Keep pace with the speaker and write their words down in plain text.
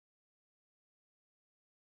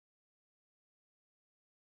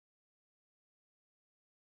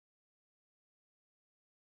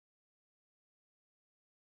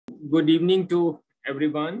Good evening to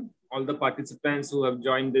everyone, all the participants who have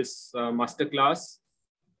joined this masterclass.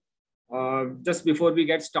 Just before we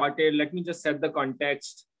get started, let me just set the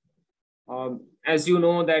context. As you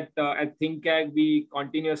know that at ThinkAg, we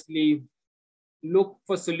continuously look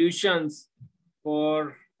for solutions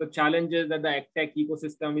for the challenges that the AgTech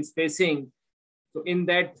ecosystem is facing. So in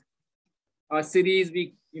that series,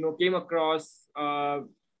 we came across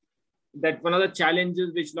that one of the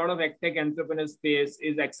challenges which a lot of AgTech entrepreneurs face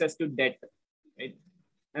is access to debt, right?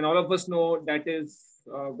 And all of us know that is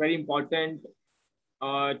very important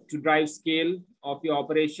to drive scale of your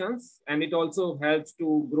operations, and it also helps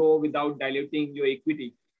to grow without diluting your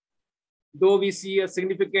equity. Though we see a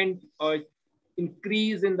significant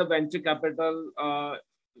increase in the venture capital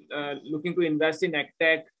looking to invest in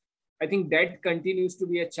AgTech, I think debt continues to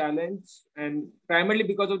be a challenge, and primarily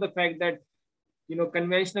because of the fact that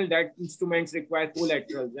conventional debt instruments require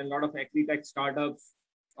collaterals, and a lot of AgTech startups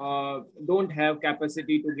don't have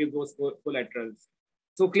capacity to give those collaterals.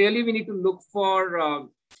 So clearly, we need to look for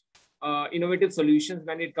innovative solutions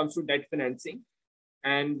when it comes to debt financing.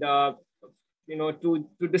 And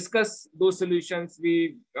to discuss those solutions,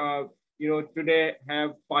 we today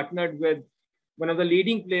have partnered with one of the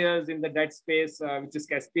leading players in the debt space, which is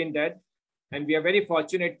Caspian Debt, and we are very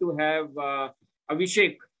fortunate to have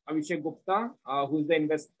Abhishek Gupta, who's the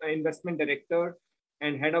investment director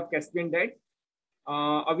and head of Caspian Debt.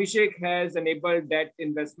 Abhishek has enabled debt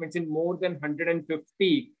investments in more than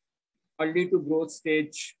 150 early to growth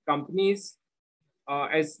stage companies.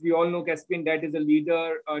 As we all know, Caspian Debt is a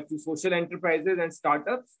leader to social enterprises and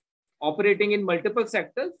startups operating in multiple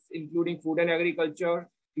sectors, including food and agriculture,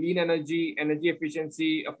 clean energy, energy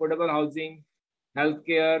efficiency, affordable housing,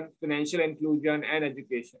 healthcare, financial inclusion, and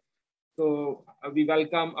education. So we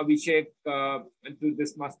welcome Abhishek to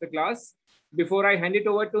this masterclass. Before I hand it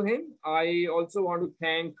over to him, I also want to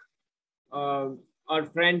thank our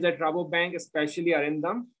friends at Rabobank, especially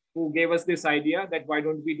Arindam, who gave us this idea that why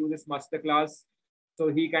don't we do this masterclass. So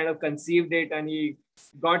he kind of conceived it, and he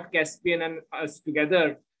got Caspian and us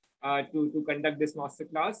together to conduct this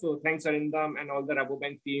masterclass. So thanks, Arindam, and all the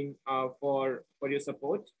Rabobank team for your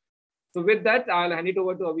support. So with that, I'll hand it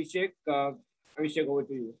over to Abhishek. Abhishek, over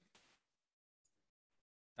to you.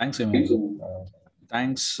 Thanks, Emil.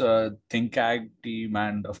 Thanks, ThinkAg team,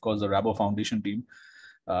 and of course the Rabo Foundation team.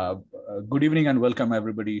 Good evening and welcome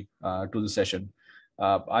everybody to the session.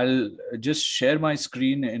 I'll just share my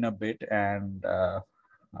screen in a bit, and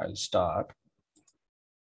I'll start.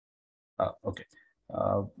 Okay.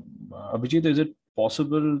 Abhijit, is it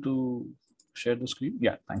possible to share the screen?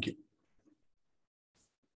 Yeah, thank you.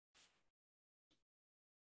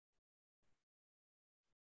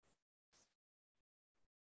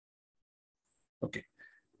 Okay,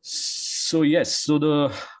 so yes, so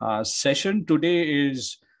the session today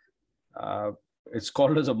is, it's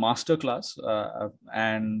called as a masterclass,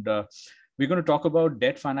 and we're going to talk about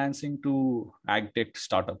debt financing to AgTech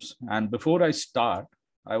startups. And before I start,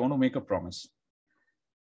 I want to make a promise.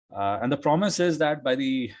 And the promise is that by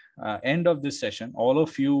the end of this session, all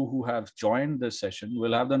of you who have joined this session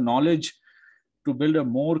will have the knowledge to build a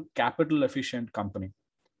more capital efficient company,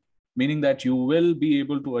 meaning that you will be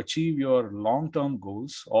able to achieve your long-term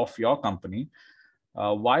goals of your company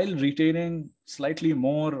while retaining slightly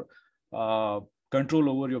more control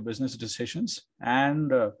over your business decisions,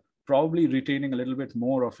 and probably retaining a little bit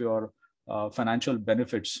more of your financial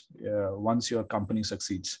benefits once your company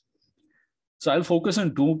succeeds. So I'll focus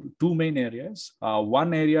on two main areas.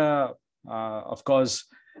 One area, of course,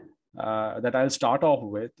 that I'll start off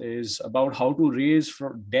with is about how to raise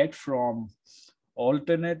debt from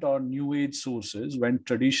alternate or new age sources when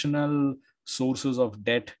traditional sources of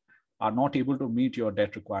debt are not able to meet your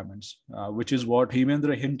debt requirements, which is what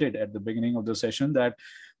Hemendra hinted at the beginning of the session, that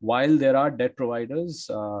while there are debt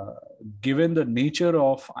providers, given the nature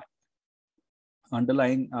of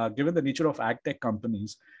AgTech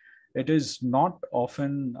companies, it is not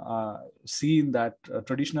often seen that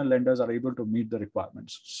traditional lenders are able to meet the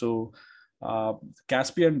requirements. So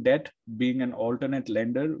Caspian Debt being an alternate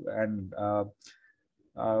lender, and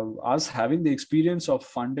us having the experience of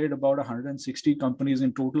funded about 160 companies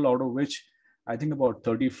in total, out of which I think about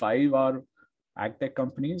 35 are AgTech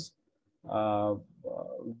companies.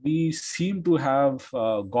 We seem to have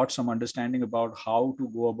got some understanding about how to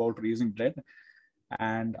go about raising debt.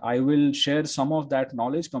 And I will share some of that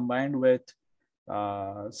knowledge combined with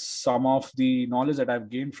some of the knowledge that I've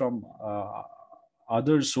gained from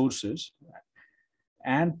other sources,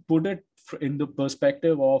 and put it in the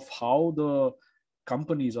perspective of how the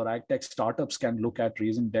companies or AgTech startups can look at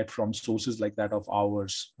raising debt from sources like that of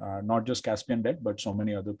ours, not just Caspian Debt, but so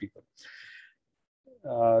many other people.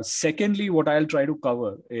 Secondly, what I'll try to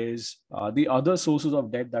cover is the other sources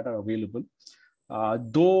of debt that are available.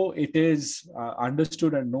 Though it is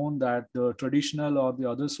understood and known that the traditional or the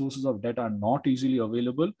other sources of debt are not easily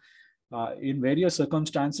available, in various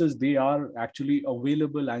circumstances, they are actually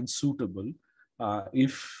available and suitable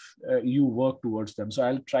if you work towards them. So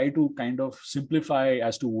I'll try to kind of simplify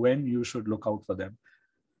as to when you should look out for them.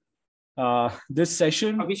 This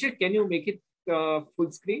session... Abhishek, can you make it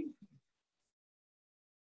full screen?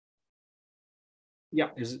 Yeah.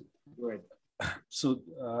 Is it? Go ahead. So,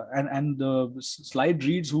 and the slide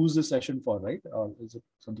reads who's the session for, right? Or is it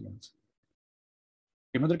something else?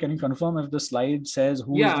 Hemendra, can you confirm if the slide says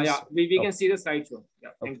who is this? Yeah, we can see the slideshow. Yeah,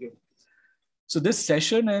 thank you. So this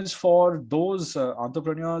session is for those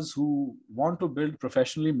entrepreneurs who want to build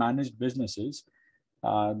professionally managed businesses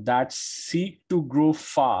that seek to grow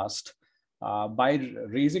fast by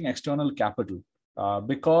raising external capital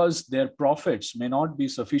because their profits may not be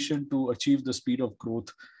sufficient to achieve the speed of growth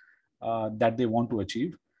that they want to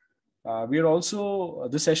achieve.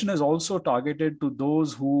 This session is also targeted to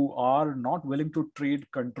those who are not willing to trade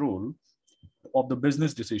control of the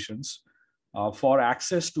business decisions for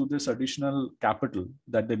access to this additional capital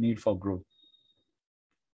that they need for growth.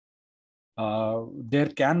 There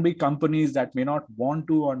can be companies that may not want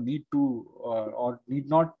to or need to or need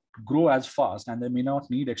not grow as fast, and they may not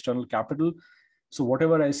need external capital. So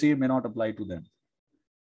whatever I say may not apply to them.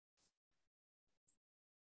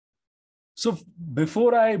 So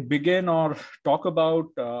before I begin or talk about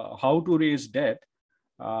how to raise debt,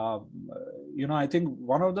 I think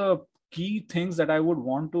one of the key things that I would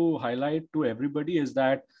want to highlight to everybody is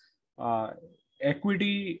that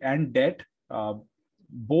equity and debt,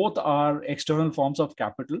 both are external forms of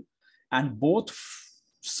capital, and both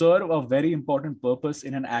serve a very important purpose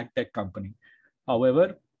in an AgTech company.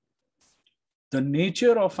 However, the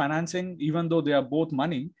nature of financing, even though they are both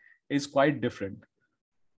money, is quite different.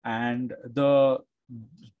 And the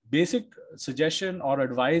basic suggestion or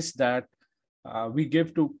advice that we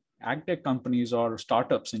give to AgTech companies or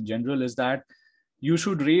startups in general is that you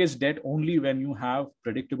should raise debt only when you have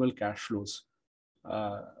predictable cash flows.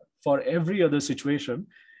 For every other situation,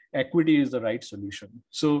 equity is the right solution.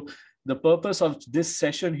 So the purpose of this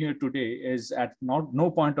session here today is at no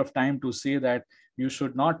point of time to say that you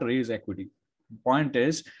should not raise equity. The point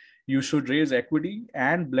is you should raise equity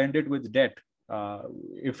and blend it with debt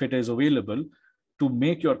if it is available to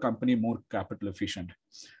make your company more capital efficient.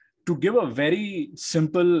 To give a very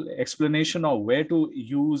simple explanation of where to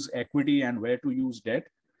use equity and where to use debt,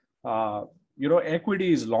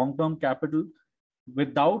 equity is long-term capital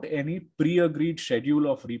without any pre-agreed schedule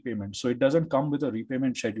of repayment. So it doesn't come with a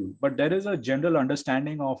repayment schedule, but there is a general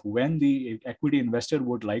understanding of when the equity investor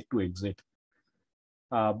would like to exit.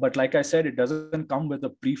 But like I said, it doesn't come with a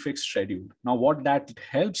prefixed schedule. Now, what that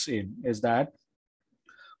helps in is that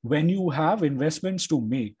when you have investments to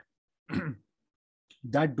make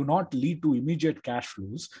that do not lead to immediate cash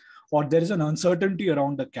flows, or there is an uncertainty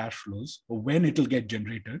around the cash flows, or when it will get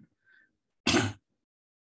generated,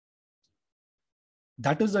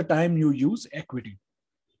 that is the time you use equity.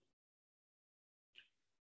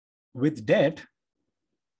 With debt,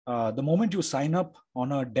 the moment you sign up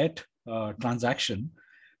on a debt transaction,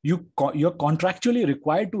 you're contractually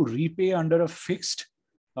required to repay under a fixed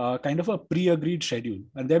kind of a pre-agreed schedule.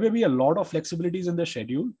 And there may be a lot of flexibilities in the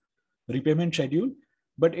schedule, repayment schedule,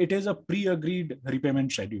 but it is a pre-agreed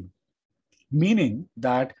repayment schedule, meaning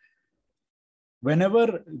that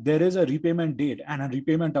whenever there is a repayment date and a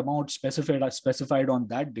repayment amount specified on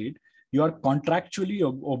that date, you are contractually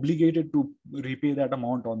obligated to repay that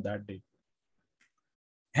amount on that date.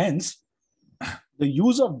 Hence, the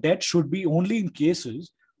use of debt should be only in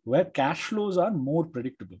cases where cash flows are more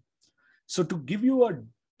predictable. So to give you a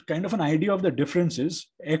kind of an idea of the differences,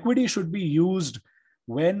 equity should be used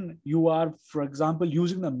when you are, for example,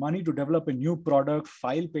 using the money to develop a new product,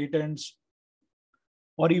 file patents,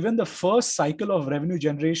 or even the first cycle of revenue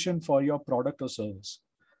generation for your product or service.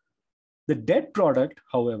 The debt product,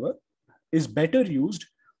 however, is better used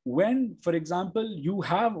when, for example, you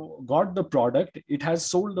have got the product, it has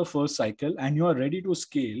sold the first cycle, and you are ready to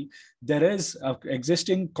scale. There is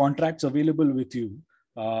existing contracts available with you.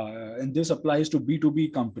 And this applies to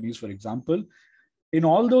B2B companies, for example. In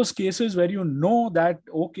all those cases where you know that,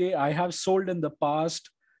 okay, I have sold in the past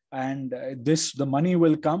and the money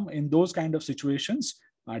will come, in those kind of situations,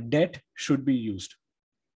 debt should be used.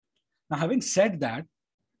 Now, having said that,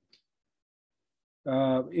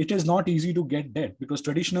 it is not easy to get debt because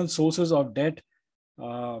traditional sources of debt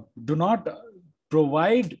do not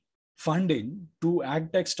provide funding to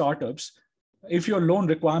AgTech startups if your loan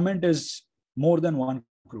requirement is more than 1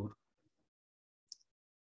 crore.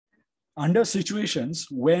 under situations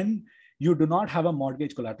when you do not have a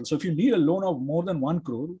mortgage collateral. So if you need a loan of more than 1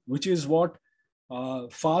 crore, which is what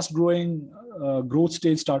fast growing growth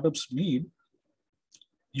stage startups need,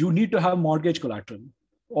 you need to have mortgage collateral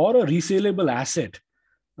or a resaleable asset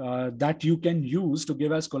that you can use to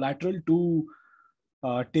give as collateral to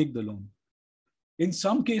take the loan. In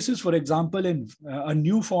some cases, for example, in a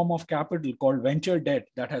new form of capital called venture debt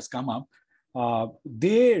that has come up,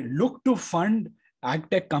 they look to fund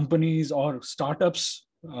AgTech companies or startups.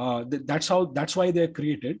 That's why they're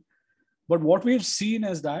created. But what we've seen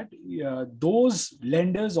is that those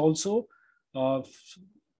lenders also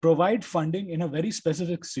provide funding in a very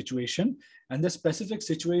specific situation. And the specific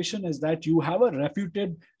situation is that you have a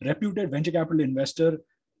reputed venture capital investor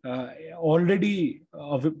already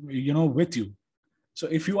with you. So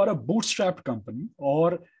if you are a bootstrapped company,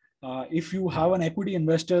 or if you have an equity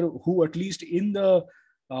investor who, at least in the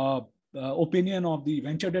opinion of the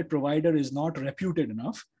venture debt provider, is not reputed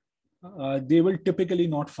enough, they will typically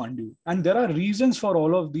not fund you. And there are reasons for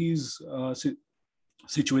all of these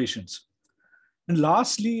situations. And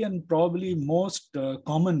lastly, and probably most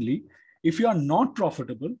commonly, if you are not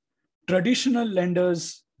profitable, traditional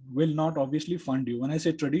lenders will not obviously fund you. When I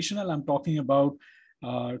say traditional, I'm talking about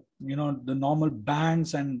the normal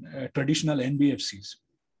banks and traditional NBFCs.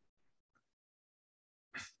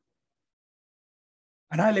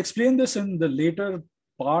 And I'll explain this in the later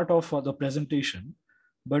part of the presentation.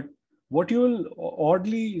 But what you will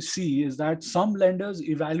oddly see is that some lenders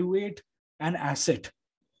evaluate an asset,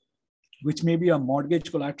 which may be a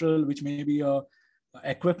mortgage collateral, which may be a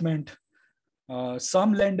equipment.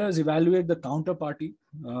 Some lenders evaluate the counterparty,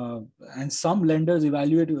 and some lenders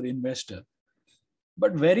evaluate your investor.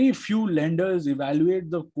 But very few lenders evaluate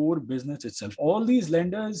the core business itself. All these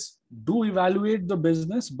lenders do evaluate the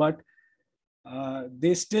business, but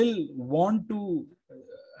they still want to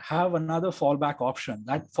have another fallback option.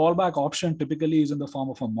 That fallback option typically is in the form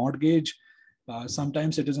of a mortgage.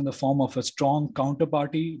 Sometimes it is in the form of a strong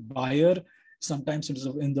counterparty buyer. Sometimes it is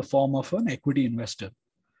in the form of an equity investor.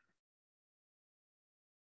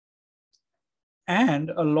 And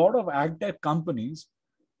a lot of AgTech companies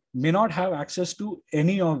may not have access to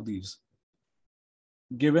any of these,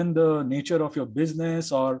 given the nature of your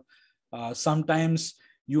business, or sometimes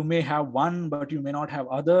you may have one, but you may not have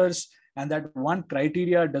others. And that one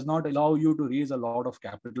criteria does not allow you to raise a lot of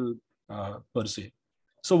capital per se.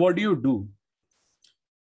 So what do?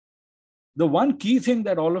 The one key thing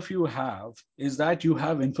that all of you have is that you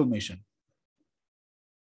have information.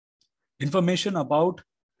 Information about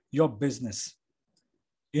your business.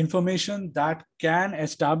 Information that can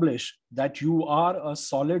establish that you are a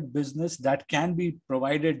solid business that can be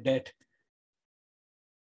provided debt.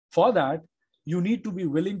 For that, you need to be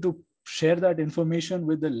willing to share that information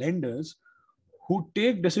with the lenders who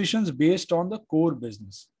take decisions based on the core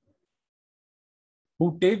business,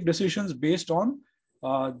 who take decisions based on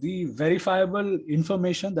the verifiable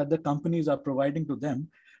information that the companies are providing to them,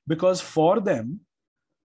 because for them,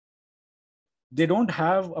 they don't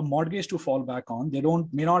have a mortgage to fall back on. They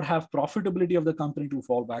may not have profitability of the company to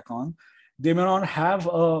fall back on. They may not have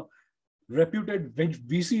a reputed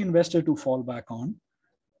VC investor to fall back on.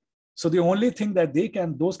 So the only thing that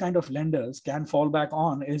those kind of lenders can fall back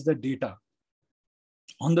on is the data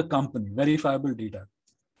on the company, verifiable data.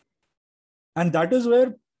 And that is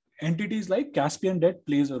where entities like Caspian Debt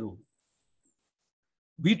plays a role.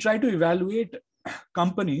 We try to evaluate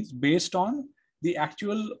companies based on the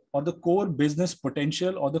actual or the core business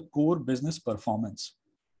potential or the core business performance.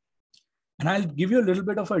 And I'll give you a little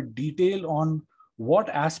bit of a detail on what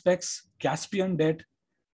aspects Caspian Debt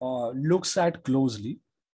looks at closely.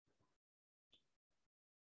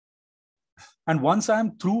 And once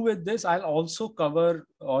I'm through with this, I'll also cover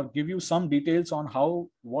or give you some details on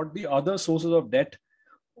what the other sources of debt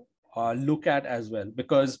look at as well.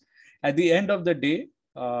 Because at the end of the day,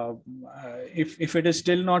 if it is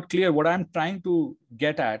still not clear, what I'm trying to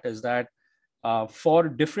get at is that for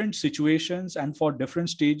different situations and for different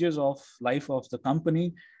stages of life of the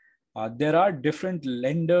company, there are different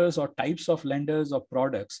lenders or types of lenders or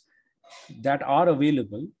products that are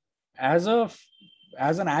available. As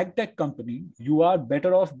an AgTech company, you are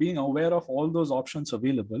better off being aware of all those options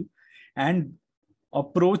available and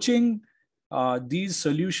approaching these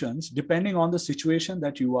solutions depending on the situation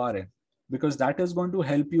that you are in, because that is going to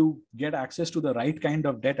help you get access to the right kind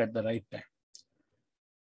of debt at the right time.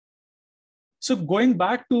 So going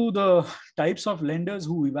back to the types of lenders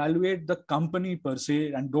who evaluate the company per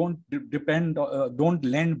se and don't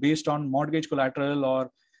lend based on mortgage collateral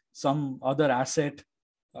or some other asset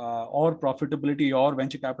or profitability or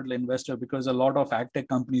venture capital investor, because a lot of AgTech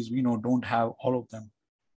companies we know don't have all of them.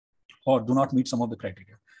 or do not meet some of the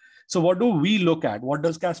criteria. So what do we look at? What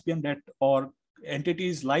does Caspian Debt or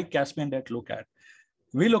entities like Caspian Debt look at?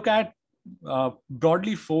 We look at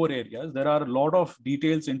broadly 4 areas. There are a lot of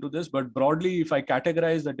details into this, but broadly, if I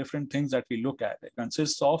categorize the different things that we look at, it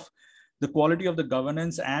consists of the quality of the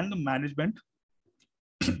governance and the management.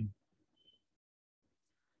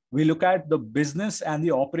 We look at the business and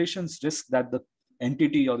the operations risk that the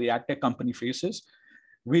entity or the AgTech company faces.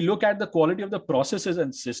 We look at the quality of the processes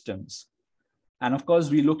and systems. And of course,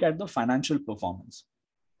 we look at the financial performance.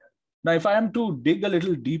 Now, if I am to dig a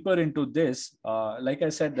little deeper into this, like I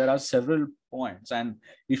said, there are several points. And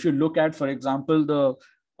if you look at, for example, the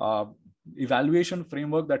evaluation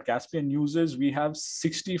framework that Caspian uses, we have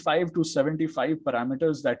 65 to 75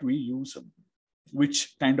 parameters that we use,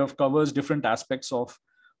 which kind of covers different aspects of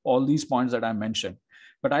all these points that I mentioned.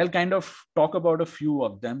 But I'll kind of talk about a few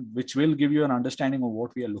of them, which will give you an understanding of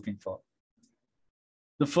what we are looking for.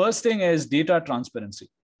 The first thing is data transparency.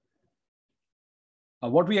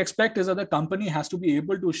 What we expect is that the company has to be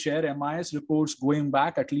able to share MIS reports going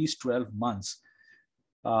back at least 12 months.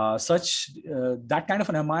 That kind of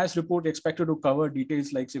an MIS report expected to cover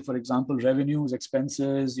details like, say, for example, revenues,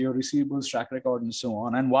 expenses, your receivables, track record, and so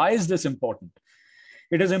on. And why is this important?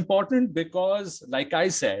 It is important because, like I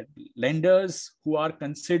said, lenders who are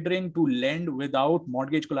considering to lend without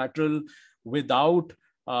mortgage collateral, without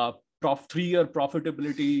 3-year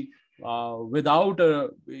profitability, without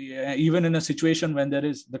even in a situation when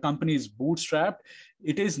the company is bootstrapped,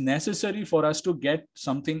 it is necessary for us to get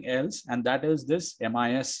something else, and that is this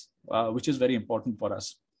MIS, which is very important for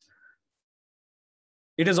us.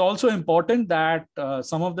 It is also important that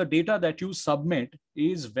some of the data that you submit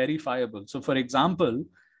is verifiable. So, for example,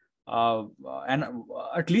 and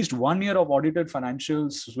at least 1 year of audited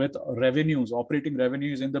financials with revenues, operating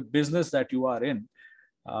revenues in the business that you are in,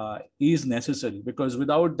 is necessary, because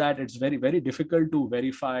without that, it's very, very difficult to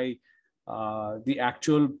verify the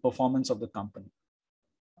actual performance of the company,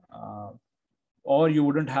 or you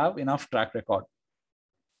wouldn't have enough track record.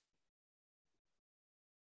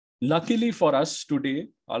 Luckily for us today,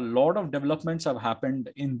 a lot of developments have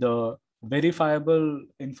happened in the verifiable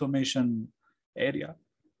information area.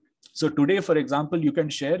 So today, for example, you can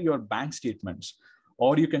share your bank statements,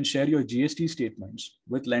 or you can share your GST statements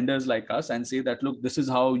with lenders like us and say that, look, this is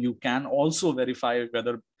how you can also verify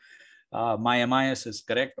whether my MIS is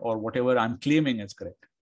correct or whatever I'm claiming is correct.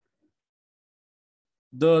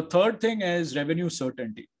 The third thing is revenue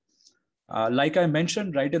certainty. Like I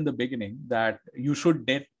mentioned right in the beginning, that you should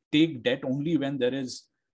take debt only when there is,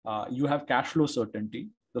 you have cash flow certainty.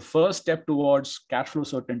 The first step towards cash flow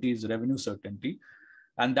certainty is revenue certainty.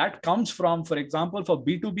 And that comes from, for example, for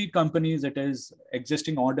B2B companies, it is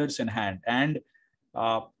existing orders in hand and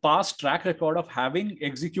past track record of having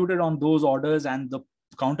executed on those orders and the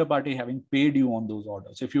counterparty having paid you on those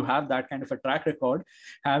orders. If you have that kind of a track record,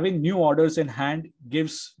 having new orders in hand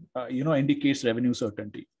gives, indicates revenue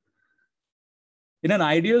certainty. In an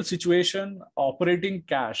ideal situation, operating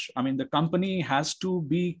cash, I mean, the company has to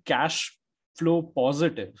be cash flow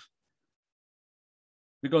positive,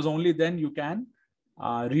 because only then you can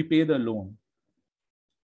repay the loan.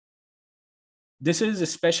 This is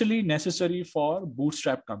especially necessary for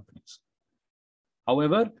bootstrap companies.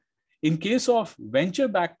 However, in case of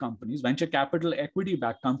venture-backed companies, venture capital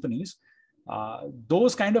equity-backed companies,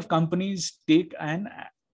 those kind of companies take an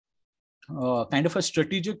kind of a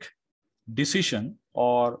strategic decision,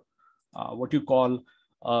 or what you call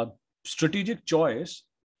a strategic choice,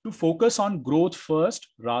 to focus on growth first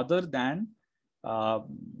rather than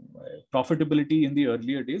profitability in the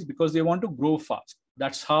earlier days, because they want to grow fast.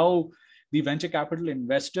 That's how the venture capital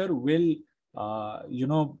investor will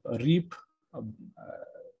reap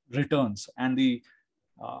returns, and the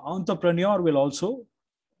entrepreneur will also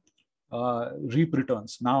reap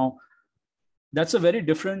returns. Now, that's a very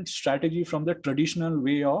different strategy from the traditional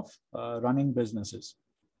way of running businesses.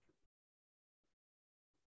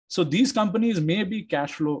 So these companies may be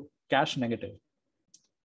cash negative.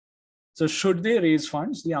 So should they raise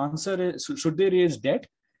funds? The answer is, should they raise debt?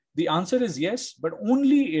 The answer is yes, but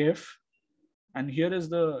only if, and here is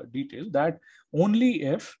the detail, that only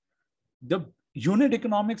if the unit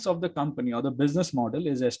economics of the company or the business model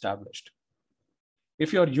is established.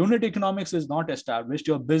 If your unit economics is not established,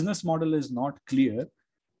 your business model is not clear,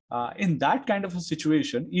 in that kind of a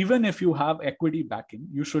situation, even if you have equity backing,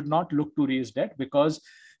 you should not look to raise debt, because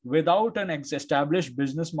without an established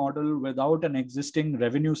business model, without an existing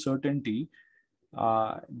revenue certainty,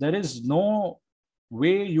 there is no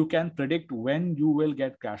way you can predict when you will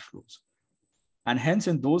get cash flows. And hence,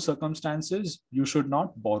 in those circumstances, you should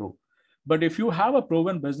not borrow. But if you have a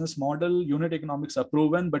proven business model, unit economics are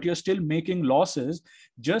proven, but you're still making losses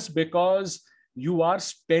just because you are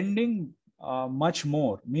spending much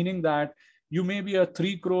more, meaning that you may be a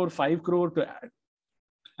 3 crore, 5 crore to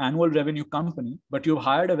annual revenue company, but you've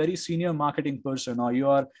hired a very senior marketing person, or you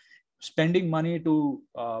are spending money to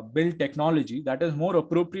build technology that is more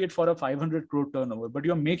appropriate for a 500 crore turnover, but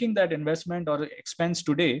you're making that investment or expense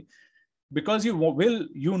today because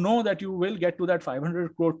you know that you will get to that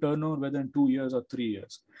 500 crore turnover within 2 years or 3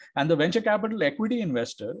 years. And the venture capital equity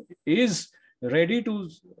investor is ready to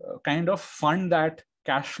kind of fund that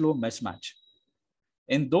cash flow mismatch.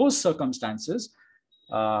 In those circumstances,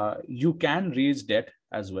 you can raise debt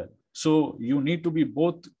as well. So you need to be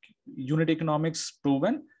both unit economics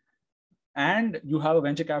proven and you have a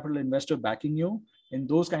venture capital investor backing you. In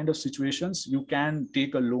those kind of situations, you can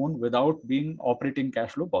take a loan without being operating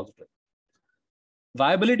cash flow positive.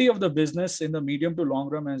 Viability of the business in the medium to long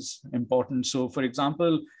run is important. So for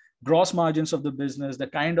example, gross margins of the business, the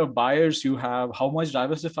kind of buyers you have, how much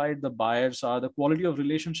diversified the buyers are, the quality of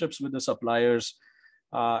relationships with the suppliers,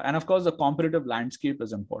 and of course, the competitive landscape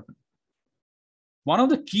is important. One of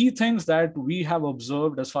the key things that we have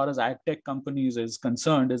observed as far as AgTech companies is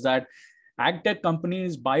concerned is that AgTech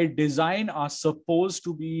companies by design are supposed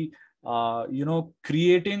to be,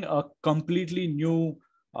 creating a completely new,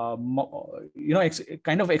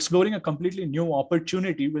 kind of exploring a completely new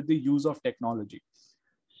opportunity with the use of technology.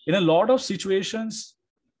 In a lot of situations,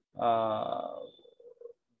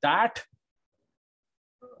 that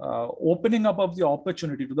opening up of the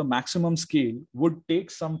opportunity to the maximum scale would take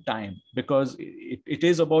some time, because it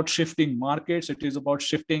is about shifting markets, it is about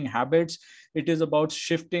shifting habits, it is about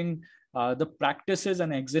shifting the practices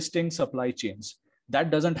and existing supply chains. That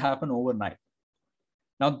doesn't happen overnight.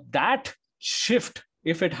 Now that shift,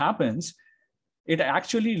 if it happens, it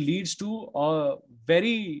actually leads to a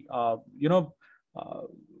very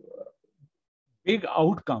big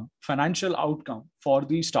outcome, financial outcome for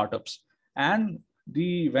the startups and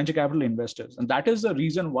the venture capital investors. And that is the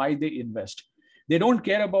reason why they invest. They don't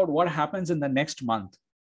care about what happens in the next month.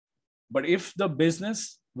 But if the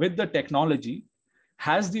business with the technology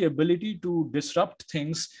has the ability to disrupt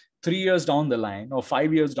things 3 years down the line or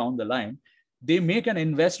 5 years down the line, they make an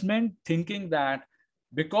investment thinking that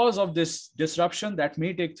because of this disruption that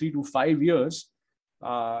may take 3 to 5 years,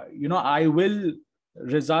 I will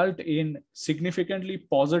result in significantly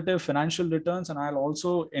positive financial returns, and I'll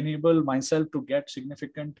also enable myself to get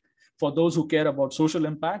significant, for those who care about social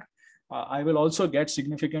impact, I will also get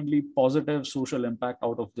significantly positive social impact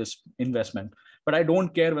out of this investment. But I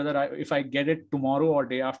don't care whether if I get it tomorrow or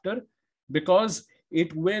day after, because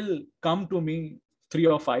it will come to me 3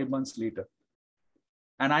 or 5 months later.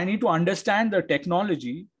 And I need to understand the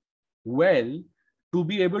technology well to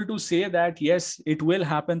be able to say that, yes, it will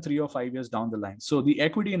happen 3 or 5 years down the line. So the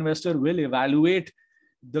equity investor will evaluate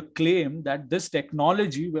the claim that this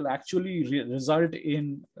technology will actually result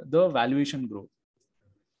in the valuation growth.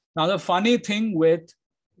 Now, the funny thing with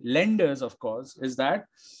lenders, of course, is that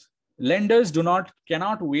lenders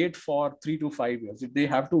cannot wait for 3 to 5 years. If they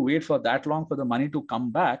have to wait for that long for the money to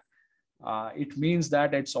come back, it means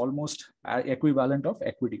that it's almost equivalent of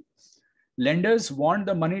equity. Lenders want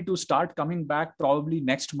the money to start coming back probably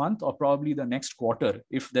next month or probably the next quarter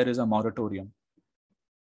if there is a moratorium.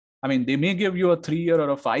 I mean, they may give you a 3-year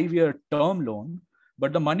or a 5-year term loan,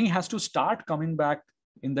 but the money has to start coming back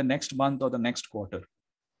in the next month or the next quarter.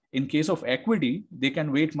 In case of equity, they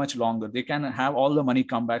can wait much longer. They can have all the money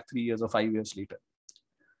come back 3 years or 5 years later.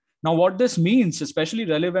 Now, what this means, especially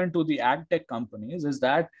relevant to the AgTech companies, is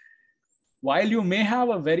that while you may have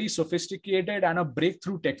a very sophisticated and a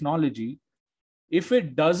breakthrough technology, if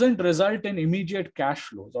it doesn't result in immediate cash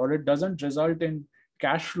flows, or it doesn't result in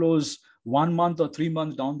cash flows 1 month or 3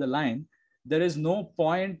 months down the line, there is no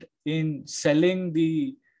point in selling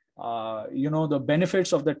the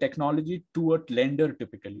benefits of the technology to a lender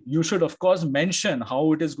typically. You should, of course, mention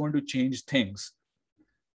how it is going to change things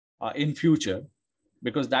in future,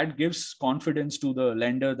 because that gives confidence to the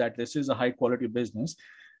lender that this is a high quality business.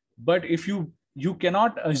 But if you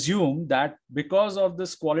cannot assume that because of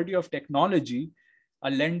this quality of technology, a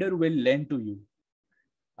lender will lend to you.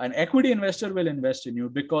 An equity investor will invest in you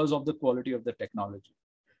because of the quality of the technology.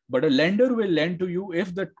 But a lender will lend to you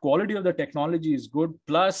if the quality of the technology is good,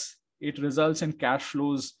 plus it results in cash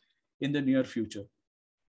flows in the near future.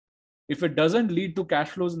 If it doesn't lead to cash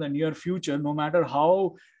flows in the near future, no matter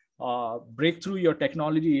how breakthrough your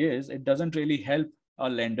technology is, it doesn't really help a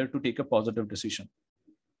lender to take a positive decision.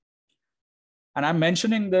 And I'm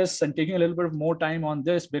mentioning this and taking a little bit more time on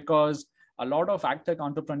this because a lot of AgTech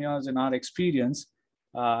entrepreneurs in our experience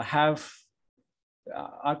have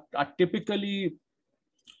are typically,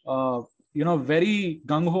 very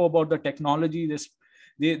gung-ho about the technology.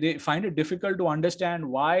 They find it difficult to understand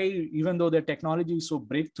why, even though their technology is so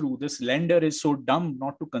breakthrough, this lender is so dumb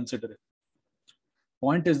not to consider it.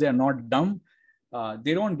 Point is, they're not dumb.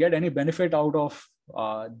 They don't get any benefit out of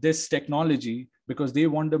this technology because they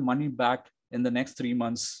want the money back in the next 3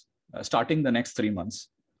 months, starting the next 3 months,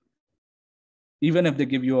 even if they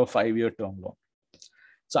give you a 5-year term loan.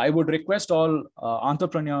 So I would request all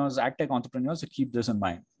entrepreneurs, AgTech entrepreneurs, to keep this in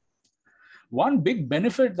mind. One big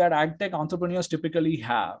benefit that AgTech entrepreneurs typically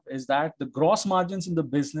have is that the gross margins in the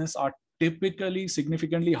business are typically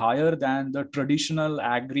significantly higher than the traditional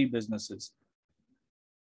agri businesses.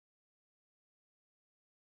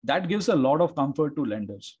 That gives a lot of comfort to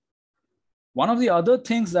lenders. One of the other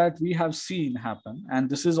things that we have seen happen, and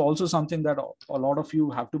this is also something that a lot of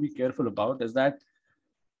you have to be careful about, is that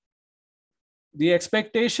the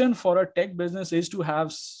expectation for a tech business is to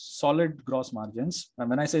have solid gross margins. And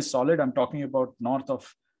when I say solid, I'm talking about north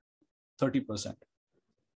of 30%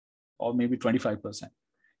 or maybe 25%.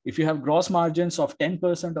 If you have gross margins of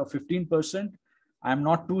 10% or 15%, I'm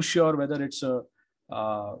not too sure whether it's a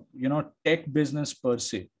tech business per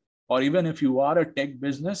se, or even if you are a tech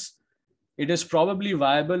business, it is probably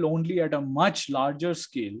viable only at a much larger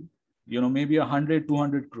scale, maybe 100,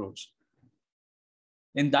 200 crores.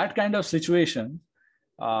 In that kind of situation,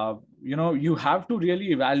 you have to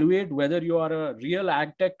really evaluate whether you are a real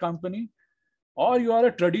AgTech company or you are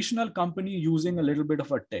a traditional company using a little bit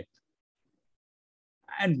of a tech,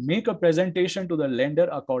 and make a presentation to the lender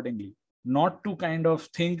accordingly, not to kind of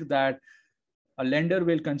think that a lender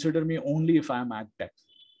will consider me only if I'm AgTech.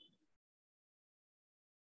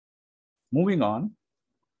 Moving on.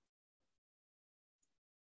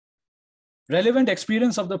 Relevant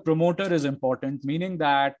experience of the promoter is important, meaning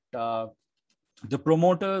that the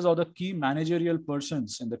promoters or the key managerial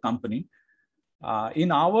persons in the company,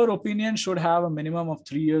 in our opinion, should have a minimum of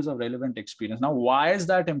 3 years of relevant experience. Now, why is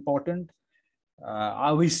that important?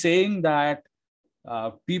 Are we saying that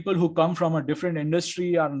people who come from a different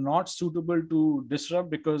industry are not suitable to disrupt?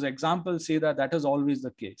 Because examples say that that is always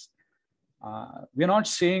the case. We're not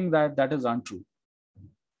saying that that is untrue.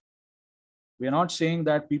 We're not saying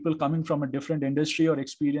that people coming from a different industry or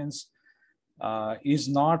experience are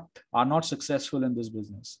not successful in this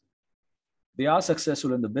business. They are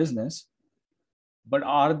successful in the business, but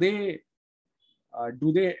are they?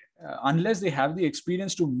 Unless they have the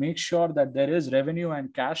experience to make sure that there is revenue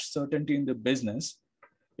and cash certainty in the business,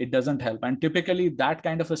 it doesn't help. And typically, that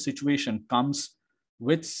kind of a situation comes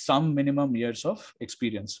with some minimum years of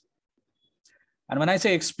experience. And when I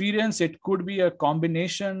say experience, it could be a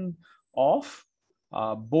combination of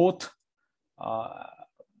both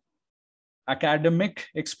academic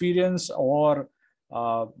experience or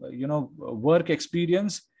work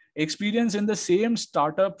experience. Experience in the same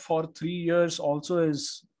startup for 3 years also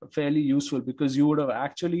is fairly useful, because you would have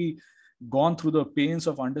actually gone through the pains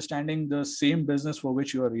of understanding the same business for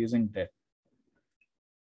which you are raising debt.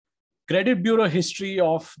 Credit bureau history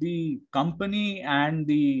of the company and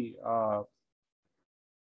the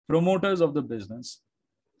promoters of the business.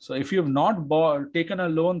 So if you have not taken a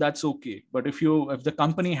loan, that's okay. But if the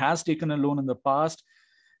company has taken a loan in the past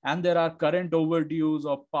and there are current overdues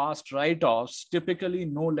or past write-offs, typically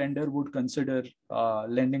no lender would consider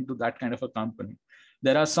lending to that kind of a company.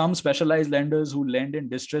 There are some specialized lenders who lend in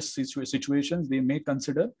distressed situations, they may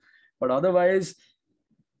consider. But otherwise,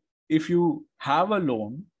 if you have a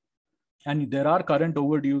loan and there are current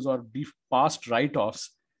overdues or past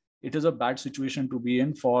write-offs, it is a bad situation to be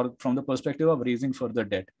in from the perspective of raising further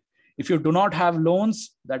debt. If you do not have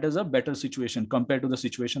loans, that is a better situation compared to the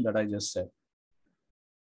situation that I just said.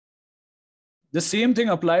 The same thing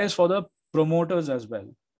applies for the promoters as well.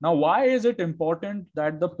 Now, why is it important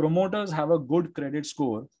that the promoters have a good credit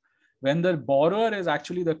score when the borrower is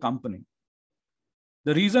actually the company?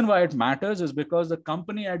 The reason why it matters is because the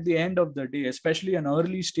company at the end of the day, especially an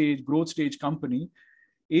early stage, growth stage company,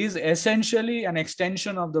 is essentially an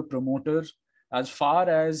extension of the promoter as far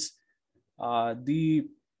as their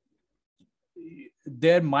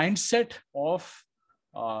mindset of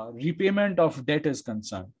repayment of debt is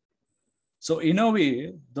concerned. So in a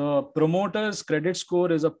way, the promoter's credit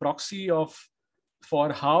score is a proxy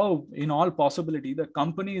for how, in all possibility, the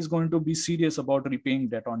company is going to be serious about repaying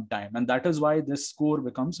debt on time. And that is why this score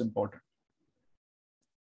becomes important.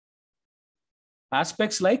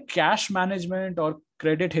 Aspects like cash management or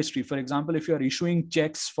credit history. For example, if you are issuing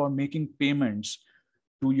checks for making payments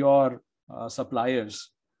to your suppliers,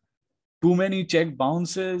 too many check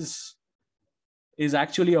bounces is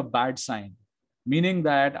actually a bad sign. meaning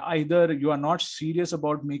that either you are not serious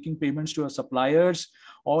about making payments to your suppliers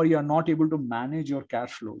or you are not able to manage your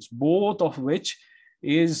cash flows, both of which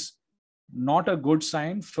is not a good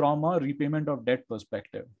sign from a repayment of debt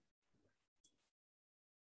perspective.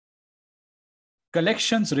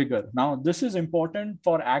 Collections rigor. Now, this is important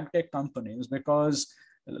for AgTech companies because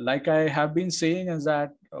like I have been saying is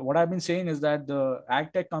that what I've been saying is that the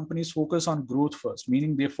AgTech companies focus on growth first,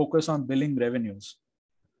 meaning they focus on billing revenues.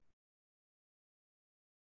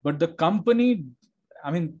 But the company,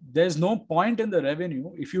 I mean, there's no point in the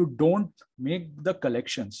revenue if you don't make the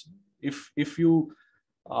collections. If you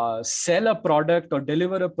sell a product or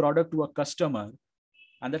deliver a product to a customer,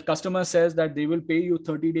 and that customer says that they will pay you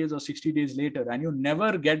 30 days or 60 days later, and you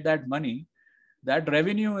never get that money, that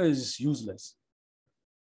revenue is useless.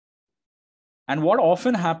 And what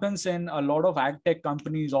often happens in a lot of AgTech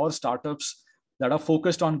companies or startups that are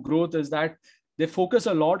focused on growth is that they focus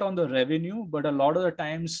a lot on the revenue, but a lot of the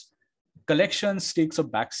times collections takes a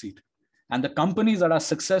backseat. And the companies that are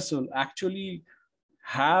successful actually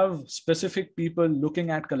have specific people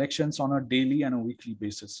looking at collections on a daily and a weekly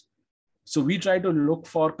basis. So we try to look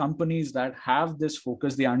for companies that have this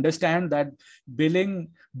focus. They understand that booking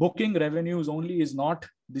revenues only is not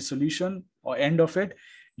the solution or end of it.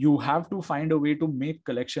 You have to find a way to make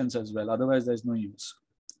collections as well. Otherwise, there's no use.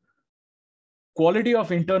 Quality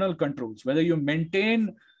of internal controls, whether you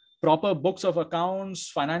maintain proper books of accounts,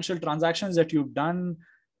 financial transactions that you've done,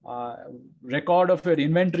 record of your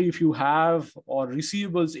inventory if you have, or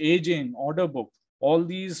receivables, aging, order book, all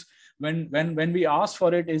these, when we ask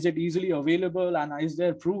for it, is it easily available, and is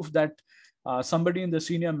there proof that somebody in the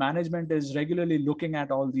senior management is regularly looking at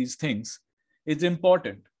all these things? It's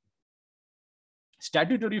important.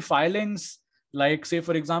 Statutory filings, like say,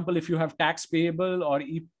 for example, if you have tax payable or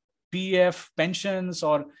EPF pensions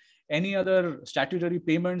or any other statutory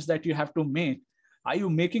payments that you have to make, are you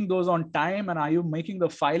making those on time, and are you making the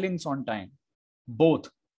filings on time? Both.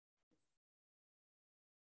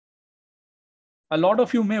 A lot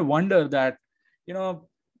of you may wonder that,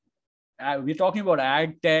 we're talking about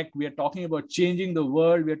AgTech, we are talking about changing the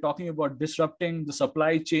world, we are talking about disrupting the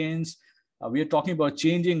supply chains, we are talking about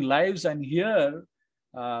changing lives, and here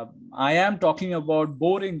I am talking about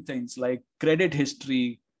boring things like credit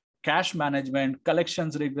history, cash management,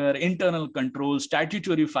 collections rigor, internal controls,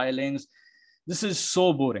 statutory filings. This is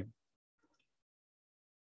so boring.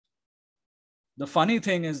 The funny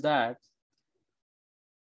thing is that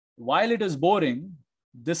while it is boring,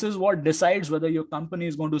 this is what decides whether your company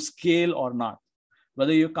is going to scale or not,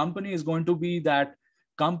 whether your company is going to be that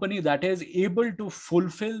company that is able to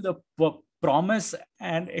fulfill the promise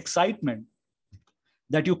and excitement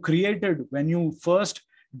that you created when you first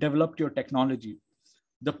developed your technology.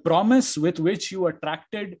 The promise with which you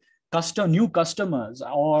attracted new customers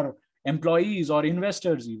or employees or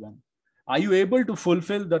investors even. Are you able to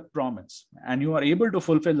fulfill that promise? And you are able to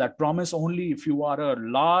fulfill that promise only if you are a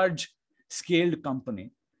large scaled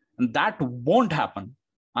company. And that won't happen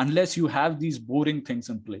unless you have these boring things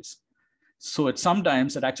in place. So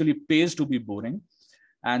sometimes it actually pays to be boring.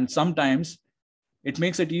 And sometimes it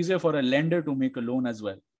makes it easier for a lender to make a loan as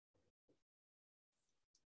well.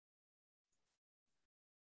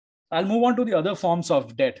 I'll move on to the other forms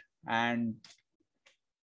of debt. And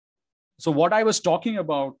so what I was talking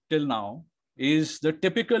about till now is the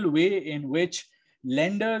typical way in which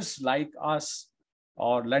lenders like us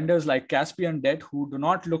or lenders like Caspian Debt, who do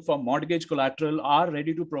not look for mortgage collateral, are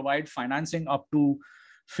ready to provide financing up to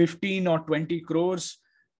 15 or 20 crores,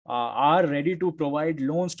 are ready to provide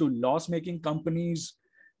loans to loss-making companies,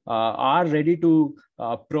 are ready to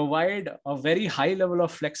provide a very high level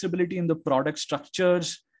of flexibility in the product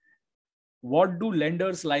structures. What do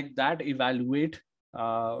lenders like that evaluate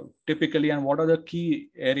typically, and what are the key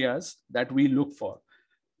areas that we look for?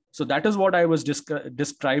 So that is what I was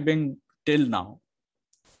describing till now.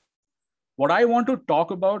 What I want to talk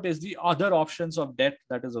about is the other options of debt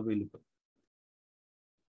that is available.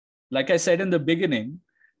 Like I said in the beginning,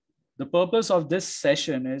 the purpose of this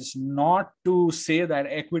session is not to say that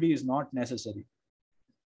equity is not necessary.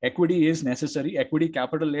 Equity is necessary. Equity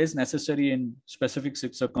capital is necessary in specific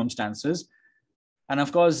circumstances. And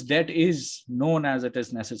of course, debt is known as it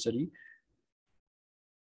is necessary.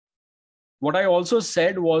 What I also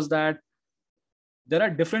said was that there are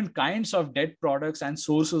different kinds of debt products and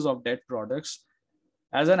sources of debt products.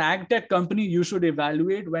 As an AgTech company, you should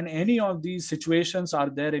evaluate when any of these situations are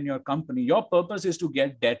there in your company. Your purpose is to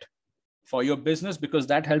get debt for your business because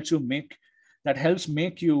that helps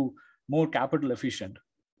make you more capital efficient.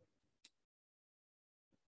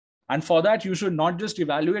 And for that, you should not just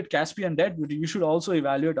evaluate Caspian Debt, but you should also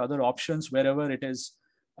evaluate other options wherever it is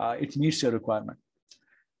it meets your requirement.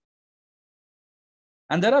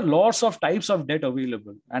 And there are lots of types of debt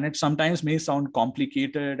available, and it sometimes may sound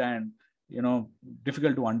complicated and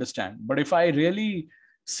difficult to understand. But if I really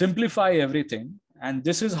simplify everything, and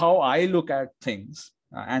this is how I look at things,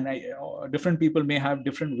 and different people may have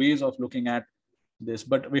different ways of looking at this,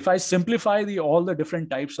 but if I simplify all the different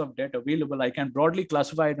types of debt available, I can broadly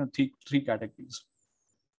classify it into three categories.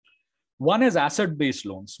 One is asset-based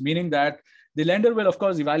loans, meaning that the lender will, of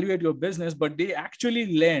course, evaluate your business, but they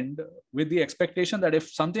actually lend with the expectation that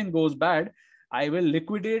if something goes bad, I will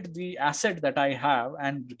liquidate the asset that I have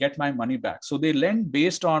and get my money back. So they lend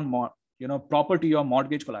based on property or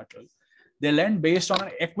mortgage collateral. They lend based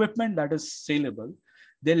on equipment that is saleable.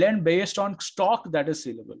 They lend based on stock that is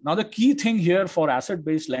saleable. Now, the key thing here for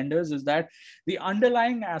asset-based lenders is that the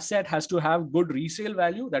underlying asset has to have good resale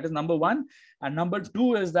value. That is number one. And number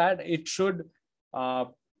two is that it should,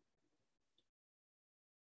 the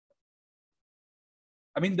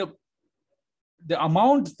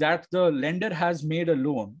amount that the lender has made a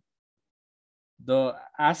loan, the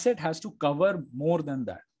asset has to cover more than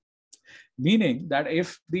that. Meaning that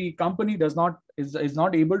if the company is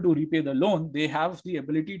not able to repay the loan, they have the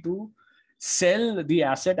ability to sell the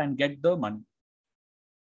asset and get the money.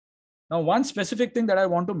 Now, one specific thing that I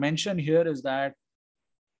want to mention here is that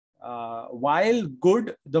while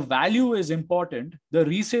the value is important, the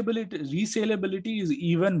resaleability is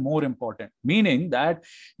even more important. Meaning that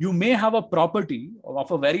you may have a property of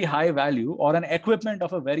a very high value or an equipment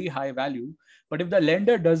of a very high value, but if the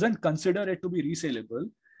lender doesn't consider it to be resaleable,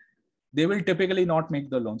 they will typically not make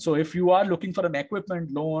the loan. So if you are looking for an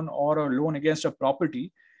equipment loan or a loan against a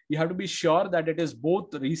property, you have to be sure that it is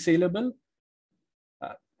both resaleable,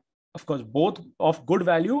 of course, both of good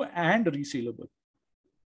value and resaleable.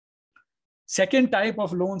 Second type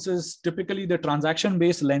of loans is typically the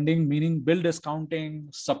transaction-based lending, meaning bill discounting,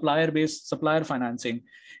 supplier financing.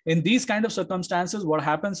 In these kind of circumstances, what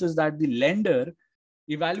happens is that the lender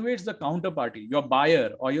evaluates the counterparty, your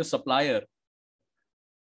buyer or your supplier.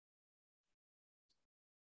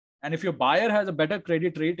 And if your buyer has a better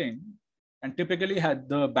credit rating, and typically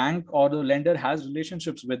the bank or the lender has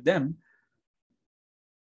relationships with them,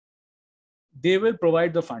 they will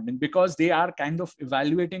provide the funding because they are kind of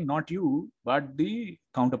evaluating not you, but the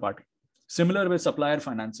counterparty. Similar with supplier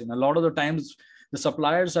financing. A lot of the times, the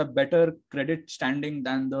suppliers have better credit standing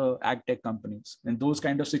than the AgTech companies. In those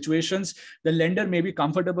kind of situations, the lender may be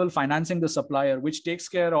comfortable financing the supplier, which takes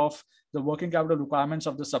care of the working capital requirements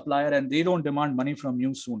of the supplier, and they don't demand money from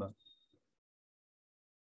you sooner.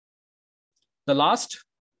 The last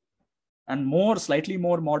and slightly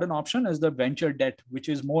more modern option is the venture debt, which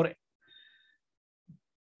is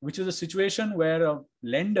a situation where a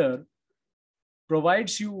lender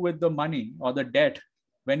provides you with the money or the debt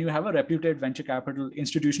when you have a reputed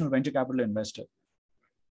institutional venture capital investor.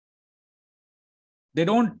 They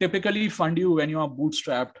don't typically fund you when you are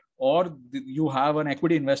bootstrapped or you have an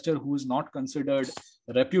equity investor who is not considered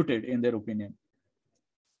reputed in their opinion.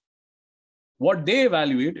 What they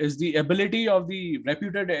evaluate is the ability of the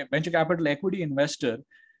reputed venture capital equity investor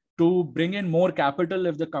to bring in more capital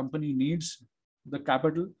if the company needs the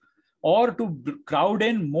capital, or to crowd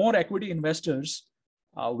in more equity investors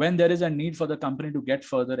when there is a need for the company to get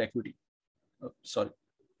further equity.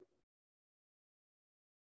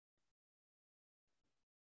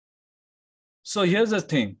 So here's the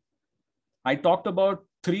thing. I talked about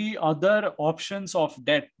three other options of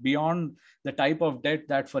debt beyond the type of debt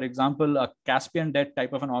that, for example, a Caspian debt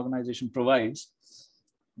type of an organization provides.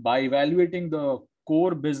 By evaluating the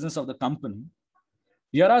core business of the company,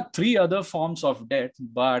 here are three other forms of debt,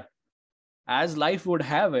 but as life would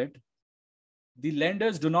have it, the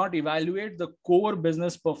lenders do not evaluate the core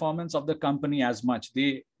business performance of the company as much.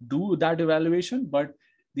 They do that evaluation, but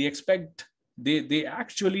they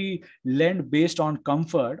actually lend based on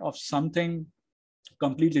comfort of something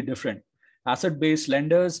completely different. Asset-based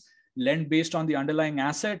lenders lend based on the underlying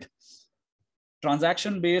asset.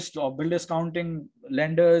 Transaction-based or bill discounting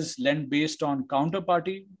lenders lend based on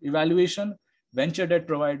counterparty evaluation. Venture debt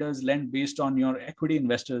providers lend based on your equity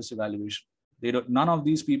investors' evaluation. None of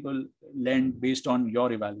these people lend based on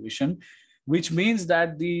your evaluation, which means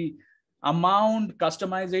that the amount,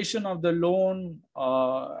 customization of the loan,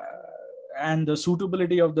 and the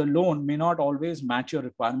suitability of the loan may not always match your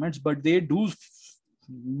requirements, but they do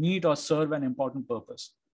meet or serve an important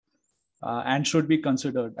purpose and should be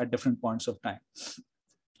considered at different points of time.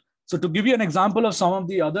 So to give you an example of some of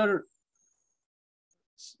the other,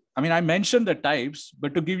 I mentioned the types,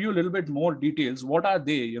 but to give you a little bit more details, what are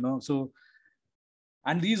they,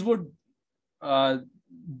 and these would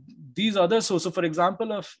these other sources, for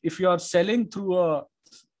example, if you are selling through a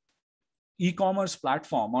e-commerce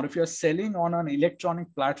platform, or if you're selling on an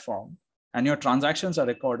electronic platform and your transactions are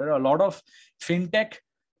recorded, a lot of fintech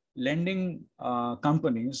lending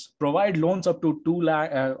companies provide loans up to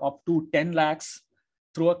 10 lakhs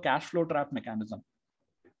through a cash flow trap mechanism.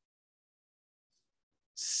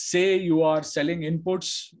 Say you are selling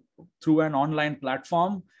inputs through an online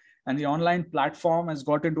platform, and the online platform has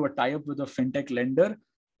got into a tie-up with a fintech lender,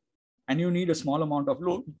 and you need a small amount of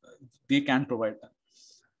loan, they can provide that.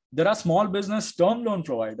 There are small business term loan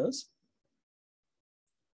providers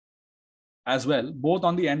as well, both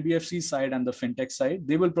on the NBFC side and the fintech side.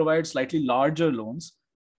 They will provide slightly larger loans.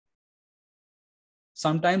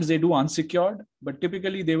 Sometimes they do unsecured, but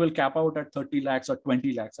typically they will cap out at 30 lakhs or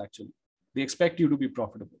 20 lakhs actually. They expect you to be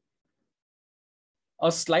profitable.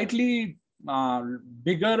 A slightly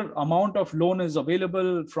bigger amount of loan is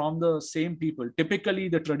available from the same people. Typically,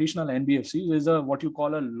 the traditional NBFC is what you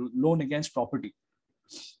call a loan against property.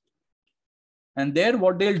 And there,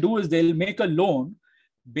 what they'll do is they'll make a loan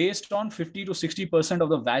based on 50 to 60% of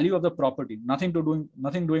the value of the property, nothing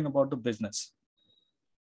doing about the business.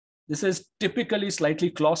 This is typically slightly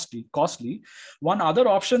costly. One other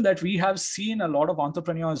option that we have seen a lot of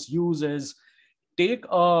entrepreneurs use is take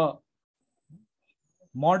a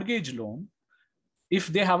mortgage loan if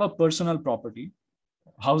they have a personal property,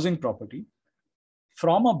 housing property,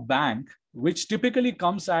 from a bank, which typically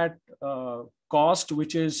comes at cost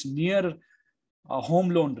which is near home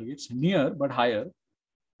loan rates, near but higher.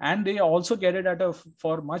 And they also get it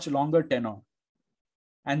for much longer tenor.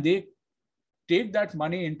 And they take that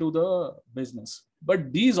money into the business.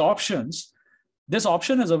 But this option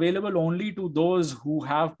is available only to those who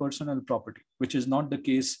have personal property, which is not the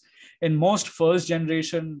case in most first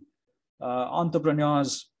generation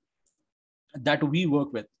entrepreneurs that we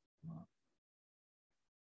work with,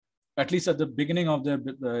 at least at the beginning of their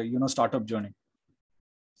startup journey.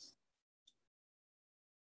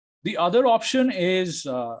 The other option is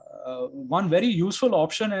one very useful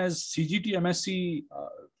option is CGT MSC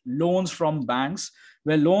loans from banks,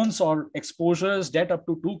 where loans or exposures debt up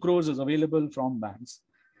to 2 crores is available from banks.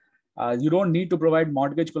 You don't need to provide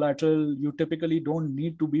mortgage collateral. You typically don't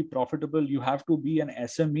need to be profitable. You have to be an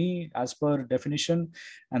SME as per definition.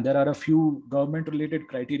 And there are a few government related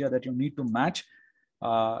criteria that you need to match.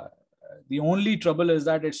 The only trouble is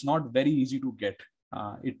that it's not very easy to get.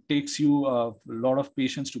 It takes you a lot of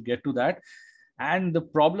patience to get to that. And the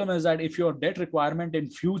problem is that if your debt requirement in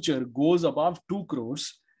future goes above 2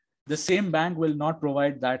 crores, the same bank will not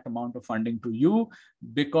provide that amount of funding to you,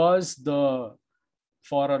 because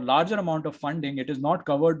for a larger amount of funding, it is not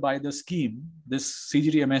covered by the scheme, this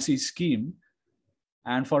CGT MSE scheme.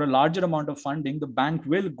 And for a larger amount of funding, the bank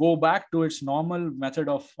will go back to its normal method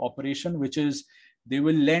of operation, which is they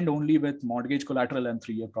will lend only with mortgage collateral and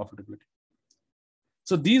 3-year profitability.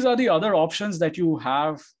 So these are the other options that you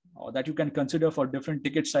have, or that you can consider for different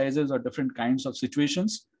ticket sizes or different kinds of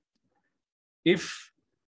situations. If,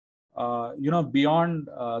 beyond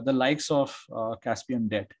the likes of Caspian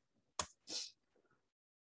debt.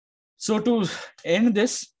 So to end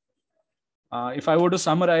this, if I were to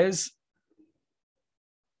summarize,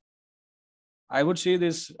 I would say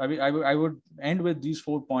this, I would end with these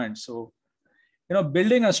 4 points. So,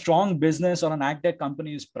 building a strong business or an AgTech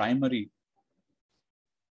company is primary.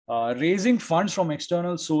 Raising funds from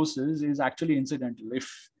external sources is actually incidental. If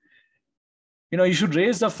you should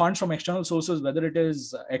raise the funds from external sources, whether it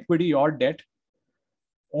is equity or debt,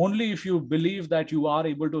 only if you believe that you are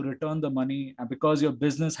able to return the money, and because your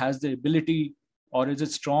business has the ability or is it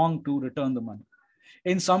strong to return the money.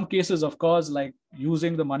 In some cases, of course, like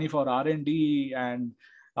using the money for R&D and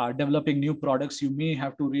developing new products, you may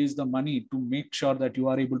have to raise the money to make sure that you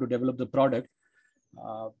are able to develop the product.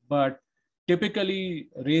 But typically,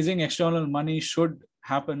 raising external money should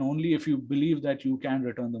happen only if you believe that you can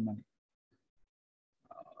return the money.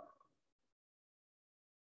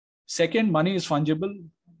 Second, money is fungible.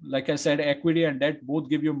 Like I said, equity and debt both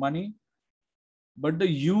give you money, but the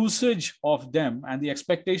usage of them and the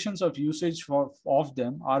expectations of usage of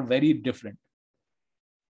them are very different.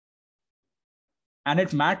 And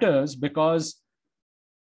it matters because,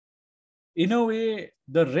 in a way,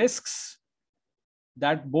 the risks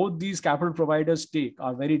that both these capital providers take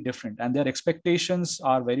are very different, and their expectations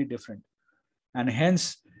are very different. And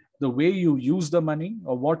hence, the way you use the money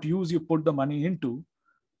or what use you put the money into,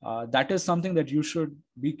 that is something that you should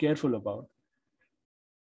be careful about.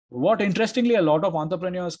 What interestingly, a lot of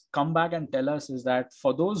entrepreneurs come back and tell us is that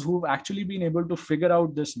for those who've actually been able to figure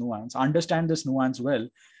out this nuance, understand this nuance well,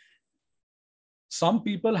 some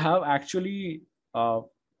people have actually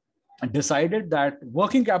decided that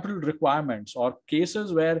working capital requirements or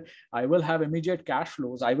cases where I will have immediate cash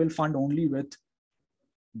flows, I will fund only with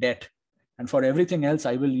debt. And for everything else,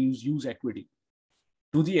 I will use equity.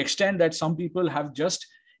 To the extent that some people have just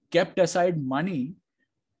kept aside money,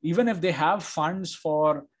 even if they have funds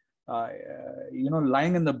for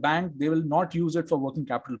lying in the bank, they will not use it for working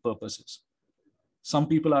capital purposes. Some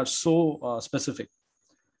people are so specific.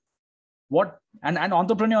 And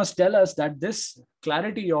entrepreneurs tell us that this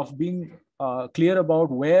clarity of being clear about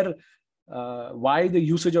why the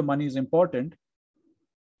usage of money is important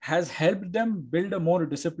has helped them build a more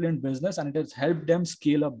disciplined business, and it has helped them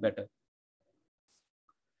scale up better.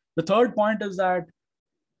 The third point is that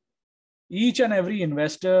each and every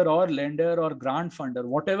investor or lender or grant funder,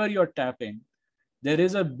 whatever you're tapping, there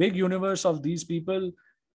is a big universe of these people.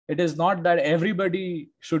 It is not that everybody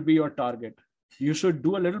should be your target. You should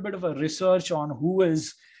do a little bit of a research on who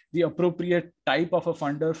is the appropriate type of a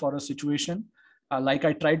funder for a situation, like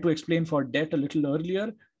I tried to explain for debt a little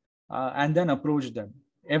earlier, and then approach them.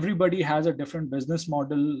 Everybody has a different business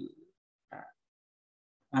model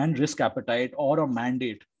and risk appetite or a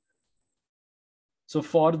mandate. So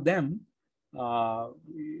for them,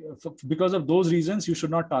 because of those reasons, you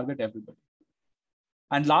should not target everybody.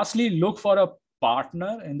 And lastly, look for a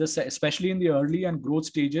partner especially in the early and growth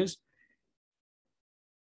stages,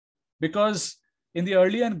 because in the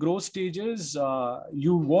early and growth stages,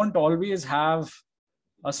 you won't always have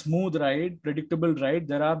a smooth ride, predictable ride.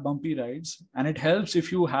 There are bumpy rides, and it helps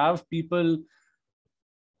if you have people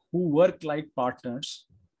who work like partners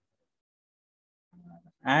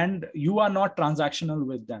and you are not transactional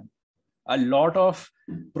with them. A lot of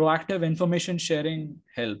proactive information sharing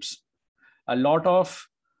helps. A lot of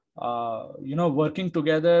working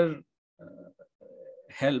together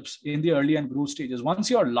helps in the early and growth stages.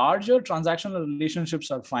 Once you're larger, transactional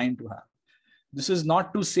relationships are fine to have. This is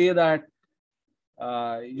not to say that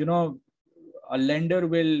a lender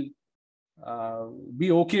will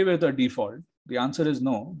be okay with a default. The answer is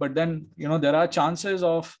no. But then there are chances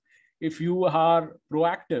of, if you are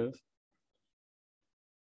proactive,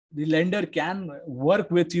 the lender can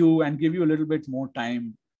work with you and give you a little bit more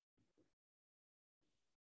time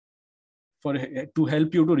to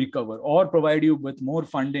help you to recover, or provide you with more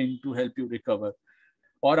funding to help you recover,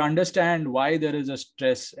 or understand why there is a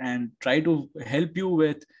stress and try to help you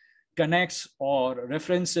with connects or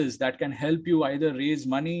references that can help you either raise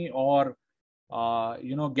money or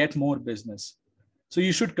get more business. So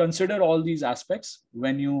you should consider all these aspects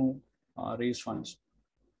when you raise funds.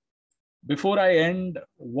 Before I end,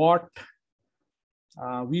 what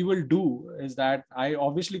we will do is that I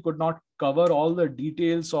obviously could not cover all the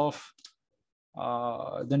details of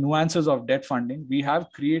the nuances of debt funding. We have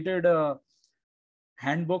created a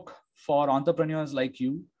handbook for entrepreneurs like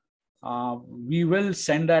you. We will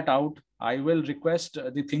send that out. I will request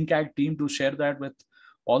the ThinkAg team to share that with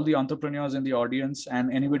all the entrepreneurs in the audience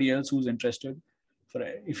and anybody else who's interested.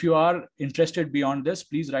 If you are interested beyond this,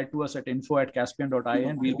 please write to us at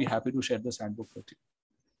info@caspian.in. We'll be happy to share this handbook with you.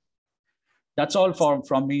 That's all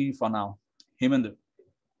from me for now. Hemendra.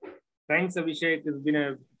 Thanks, Abhishek. It's been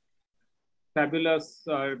a fabulous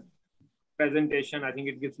presentation. I think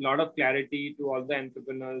it gives a lot of clarity to all the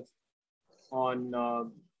entrepreneurs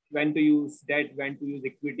on when to use debt, when to use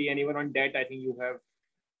equity, and even on debt, I think you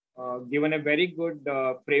have given a very good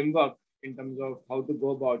framework in terms of how to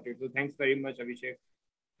go about it. So thanks very much, Abhishek.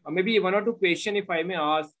 Maybe one or two questions, if I may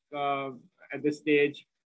ask at this stage.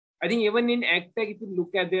 I think even in AgTech, if you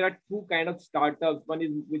look at, there are two kind of startups. One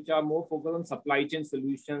is which are more focused on supply chain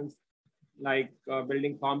solutions, like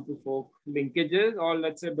building farm to fork linkages, or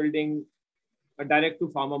let's say building a direct to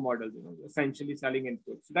farmer model, essentially selling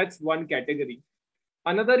inputs. So that's one category.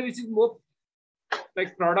 Another which is more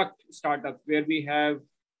like product startups, where we have,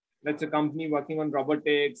 let's say, company working on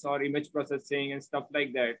robotics or image processing and stuff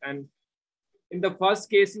like that. And in the first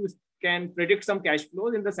case, you can predict some cash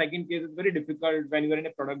flows. In the second case, it's very difficult when you're in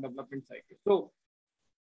a product development cycle. So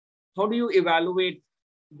how do you evaluate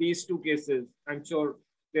these two cases? I'm sure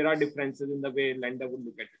there are differences in the way lender would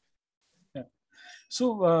look at it. Yeah.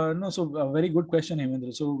 So, a very good question,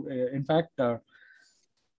 Hemendra. So, in fact,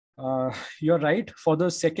 you're right. For the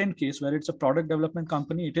second case, where it's a product development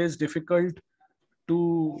company, it is difficult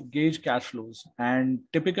to gauge cash flows. And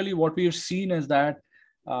typically what we've seen is that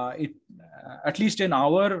at least in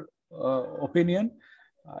our opinion,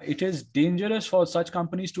 it is dangerous for such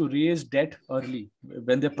companies to raise debt early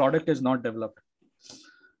when their product is not developed.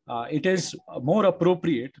 It is more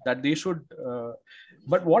appropriate that they should,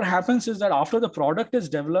 but what happens is that after the product is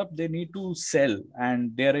developed, they need to sell,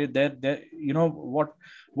 and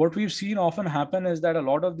what we've seen often happen is that a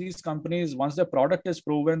lot of these companies, once the product is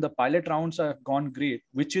proven, the pilot rounds have gone great,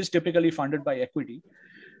 which is typically funded by equity,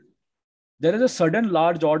 there is a sudden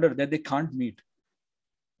large order that they can't meet.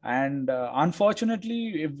 And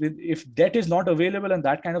unfortunately, if debt is not available in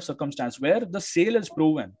that kind of circumstance where the sale is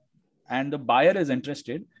proven and the buyer is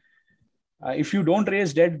interested, if you don't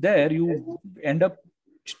raise debt there, you end up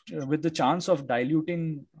with the chance of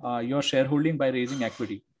diluting your shareholding by raising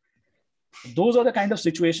equity. Those are the kind of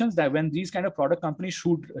situations that when these kind of product companies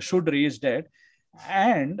should raise debt.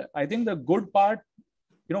 And I think the good part,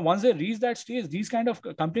 once they reach that stage, these kind of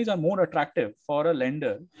companies are more attractive for a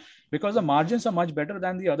lender because the margins are much better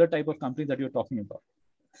than the other type of companies that you're talking about.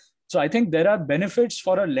 So I think there are benefits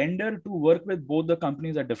for a lender to work with both the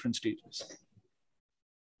companies at different stages.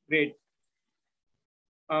 Great.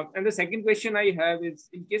 And the second question I have is,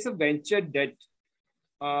 in case of venture debt,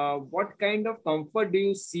 what kind of comfort do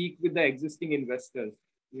you seek with the existing investors?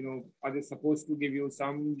 Are they supposed to give you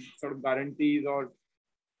some sort of guarantees, or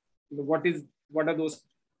what are those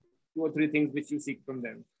 2 or 3 things which you seek from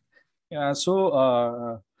them? Yeah,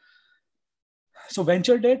 so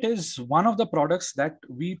venture debt is one of the products that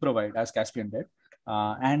we provide as Caspian Debt,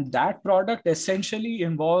 and that product essentially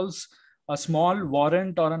involves a small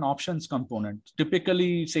warrant or an options component.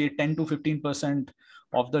 Typically, say 10 to 15%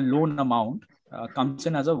 of the loan amount comes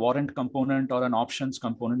in as a warrant component or an options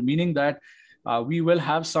component, meaning that we will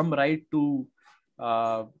have some right to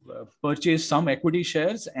purchase some equity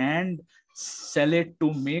shares and sell it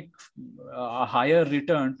to make a higher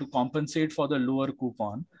return to compensate for the lower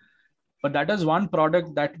coupon. But that is one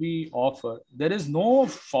product that we offer. There is no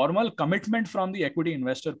formal commitment from the equity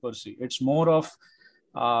investor per se. It's more of,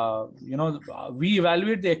 we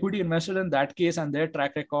evaluate the equity investor in that case and their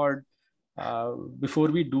track record before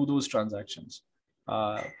we do those transactions.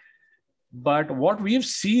 But what we've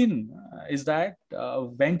seen is that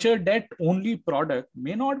venture debt only product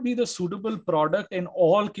may not be the suitable product in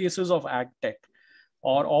all cases of AgTech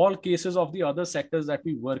or all cases of the other sectors that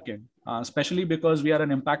we work in, especially because we are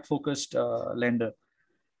an impact-focused lender.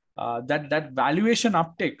 That valuation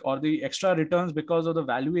uptick or the extra returns because of the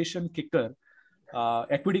valuation kicker,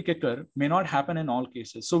 equity kicker, may not happen in all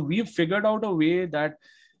cases. So we've figured out a way that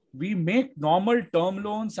we make normal term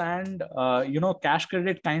loans and cash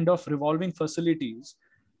credit kind of revolving facilities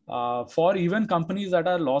for even companies that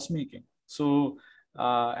are loss making. So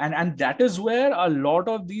and that is where a lot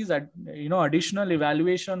of these additional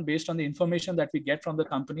evaluation based on the information that we get from the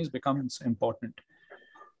companies becomes important.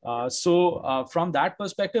 So from that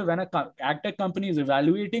perspective, when a AgTech company is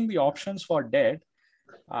evaluating the options for debt,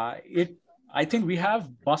 I think we have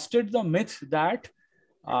busted the myth that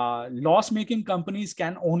loss-making companies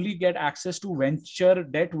can only get access to venture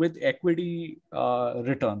debt with equity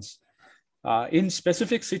returns. In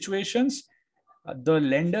specific situations, the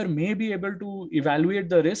lender may be able to evaluate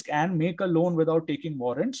the risk and make a loan without taking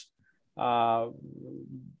warrants. But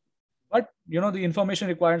the information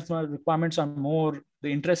requirements are more.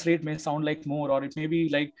 The interest rate may sound like more, or it may be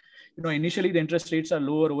like, initially the interest rates are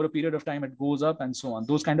lower, over a period of time it goes up, and so on.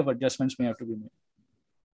 Those kind of adjustments may have to be made.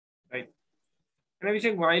 Right. And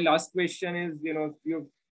Abhishek, my last question is, you've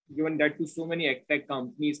given that to so many AgTech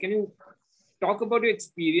companies. Can you talk about your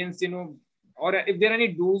experience, or if there are any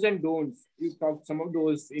do's and don'ts? You talked some of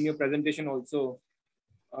those in your presentation also.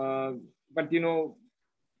 But,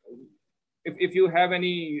 if you have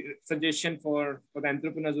any suggestion for the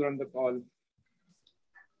entrepreneurs who are on the call.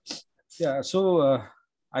 Yeah, so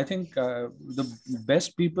I think the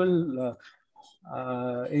best people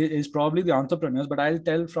is probably the entrepreneurs, but I'll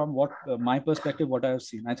tell from my perspective, what I've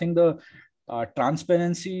seen. I think the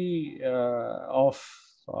transparency of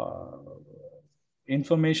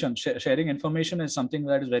information, sharing information is something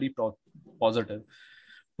that is very positive.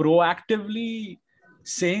 Proactively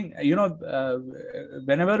saying,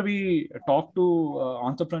 whenever we talk to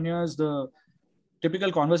entrepreneurs, the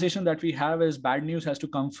typical conversation that we have is bad news has to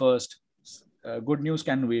come first. Good news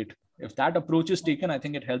can wait. If that approach is taken, I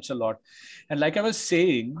think it helps a lot. And like I was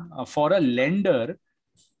saying, for a lender,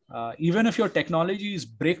 even if your technology is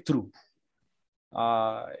breakthrough,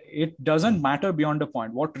 it doesn't matter beyond a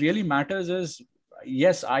point. What really matters is,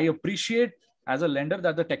 yes, I appreciate as a lender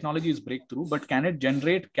that the technology is breakthrough, but can it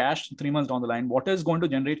generate cash 3 months down the line? What is going to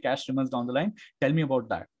generate cash 3 months down the line? Tell me about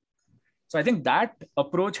that. So I think that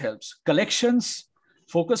approach helps.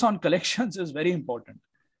 Focus on collections is very important.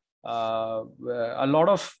 A lot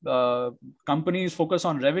of companies focus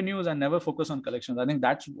on revenues and never focus on collections. I think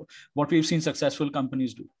that's what we've seen successful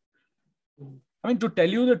companies do. I mean, to tell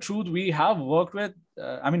you the truth, we have worked with,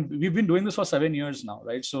 we've been doing this for 7 years now,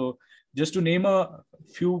 right? So just to name a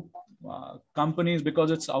few companies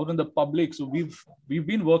because it's out in the public. So we've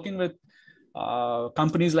been working with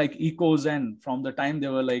companies like EcoZen from the time they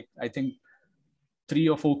were like, I think, 3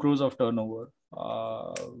 or 4 crores of turnover.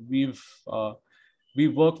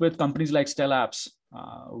 We've worked with companies like Stella Apps,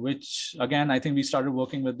 which again, I think we started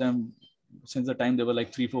working with them since the time they were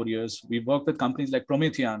like 3-4 years. We've worked with companies like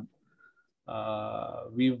Promethean.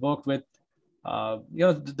 We've worked with,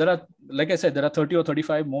 there are, like I said, there are 30 or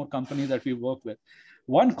 35 more companies that we've worked with.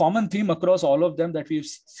 One common theme across all of them that we've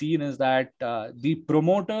seen is that the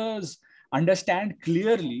promoters understand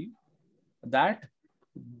clearly that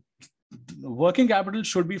working capital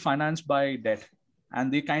should be financed by debt,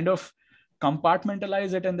 and they kind of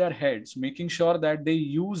compartmentalize it in their heads, making sure that they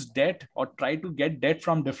use debt or try to get debt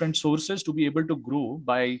from different sources to be able to grow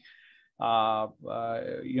by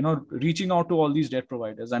reaching out to all these debt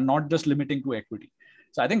providers and not just limiting to equity.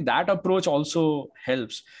 So I think that approach also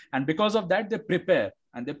helps, and because of that, they prepare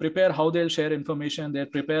how they'll share information, they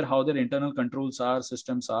prepare how their internal controls are,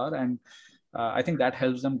 systems are, and I think that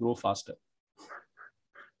helps them grow faster.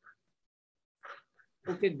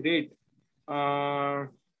 Okay, great. I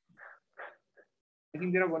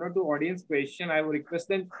think there are 1 or 2 audience questions. I will request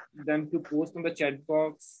them to post on the chat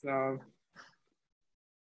box.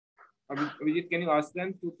 Abhijit, can you ask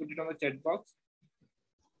them to put it on the chat box?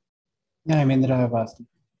 Yeah, Hemendra, I have asked them.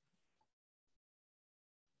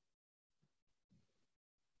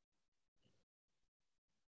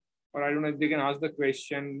 Or I don't know if they can ask the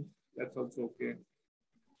question. That's also okay.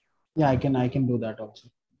 Yeah, I can do that also.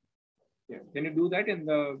 Yeah, can you do that in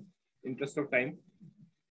the interest of time?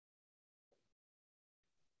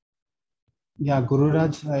 Yeah,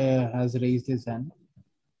 Gururaj has raised his hand.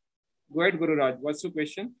 Go ahead, Gururaj. What's your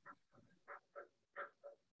question?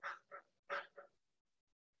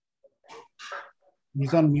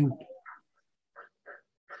 He's on mute.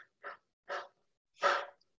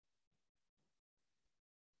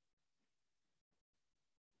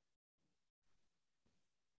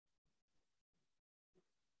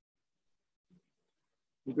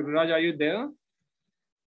 Gururaj, are you there?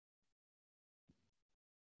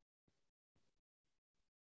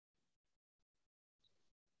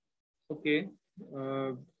 Okay.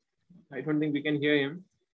 I don't think we can hear him.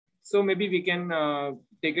 So maybe we can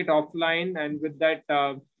take it offline. And with that,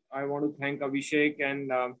 I want to thank Abhishek. And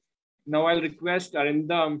now I'll request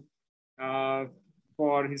Arindam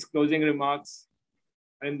for his closing remarks.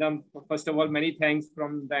 Arindam, first of all, many thanks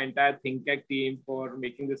from the entire ThinkTech team for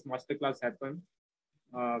making this masterclass happen.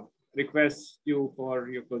 Request you for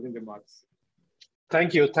your closing remarks.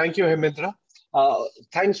 Thank you, Hemendra.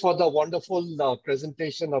 Thanks for the wonderful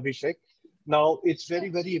presentation, Abhishek. Now, it's very,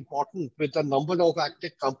 very important with the number of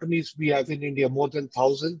AgTech companies we have in India, more than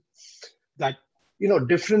 1,000, that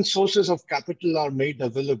different sources of capital are made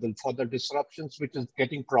available for the disruptions which is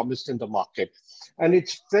getting promised in the market. And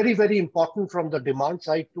it's very, very important from the demand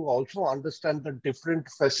side to also understand the different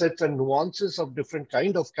facets and nuances of different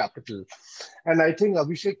kind of capital. And I think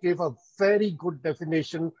Abhishek gave a very good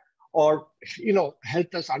definition, or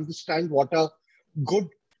helped us understand what a good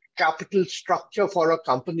capital structure for a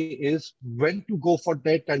company is, when to go for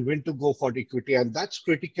debt and when to go for equity. And that's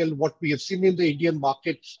critical. What we have seen in the Indian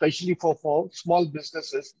market, especially for small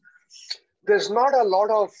businesses, there's not a lot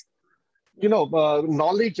of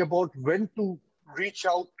knowledge about when to reach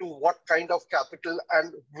out to what kind of capital,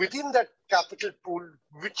 and within that capital pool,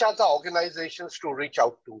 which are the organizations to reach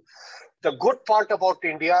out to. The good part about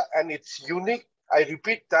India, and it's unique, I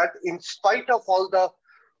repeat that, in spite of all the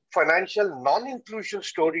financial non-inclusion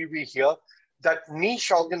story we hear, that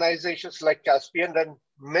niche organizations like Caspian and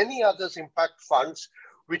many others impact funds,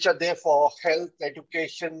 which are there for health,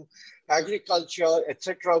 education, agriculture,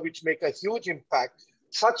 etc., which make a huge impact.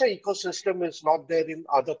 Such an ecosystem is not there in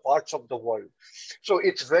other parts of the world. So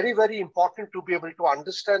it's very, very important to be able to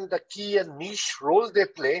understand the key and niche role they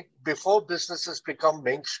play before businesses become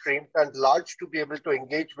mainstream and large, to be able to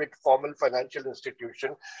engage with formal financial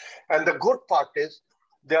institutions. And the good part is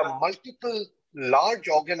there are multiple large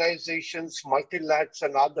organizations, multilaterals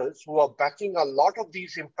and others, who are backing a lot of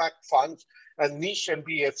these impact funds and niche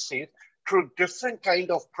MBFCs through different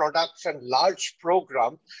kind of products and large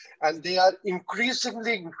programs, and they are increasing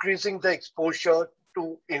the exposure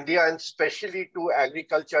to India and especially to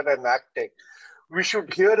agriculture and AgTech. We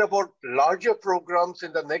should hear about larger programs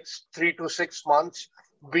in the next 3 to 6 months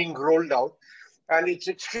being rolled out. And it's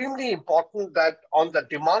extremely important that on the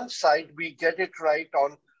demand side, we get it right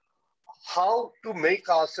on how to make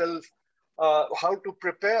ourselves, how to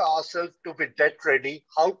prepare ourselves to be debt ready,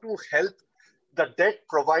 how to help the debt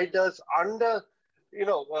providers underwrite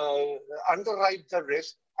the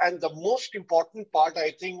risk. And the most important part,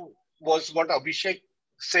 I think, was what Abhishek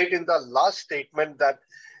said in the last statement that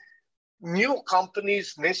new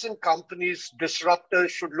companies, nascent companies, disruptors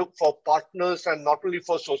should look for partners and not only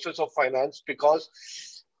for sources of finance, because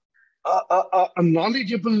a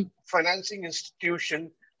knowledgeable financing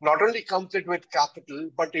institution not only comes in with capital,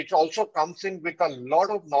 but it also comes in with a lot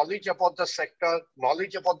of knowledge about the sector,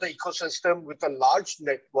 knowledge about the ecosystem, with a large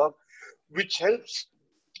network, which helps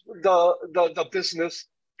the business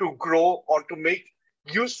to grow or to make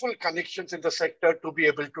useful connections in the sector to be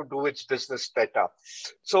able to do its business better.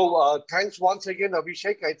 So thanks once again,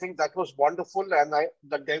 Abhishek. I think that was wonderful. And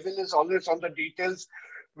the devil is always on the details.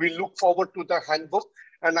 We look forward to the handbook.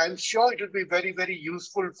 And I'm sure it will be very, very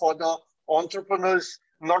useful for the entrepreneurs,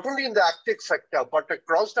 not only in the AgTech sector, but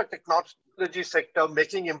across the technology sector,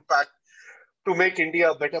 making impact to make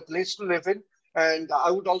India a better place to live in. And I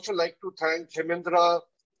would also like to thank Hemendra,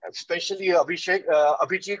 especially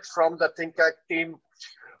Abhijit from the ThinkAct team,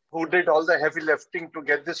 who did all the heavy lifting to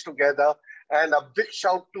get this together. And a big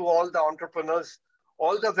shout to all the entrepreneurs,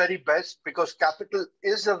 all the very best, because capital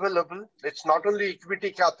is available. It's not only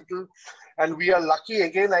equity capital. And we are lucky,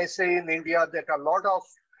 again, I say in India, that a lot of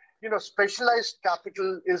specialized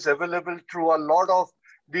capital is available through a lot of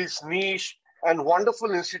these niche and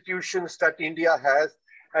wonderful institutions that India has.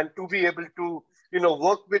 And to be able to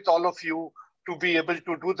work with all of you, to be able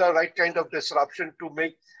to do the right kind of disruption to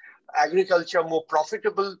make agriculture more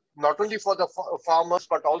profitable, not only for the farmers,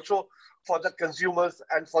 but also for the consumers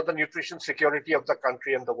and for the nutrition security of the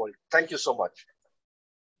country and the world. Thank you so much.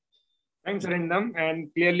 Thanks, Arindam.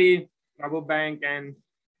 And clearly, Rabobank and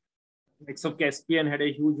Exo Caspian had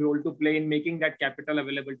a huge role to play in making that capital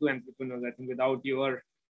available to entrepreneurs. I think without your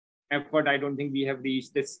effort, I don't think we have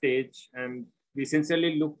reached this stage. And we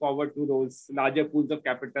sincerely look forward to those larger pools of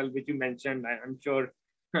capital, which you mentioned. I'm sure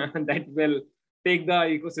that will take the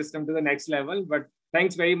ecosystem to the next level. But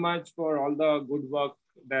thanks very much for all the good work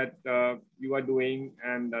that you are doing.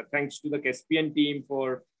 And thanks to the Caspian team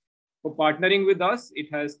for partnering with us. It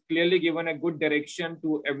has clearly given a good direction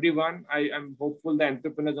to everyone. I'm hopeful the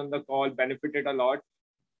entrepreneurs on the call benefited a lot.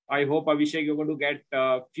 I hope, Abhishek, you're going to get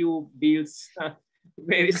a few deals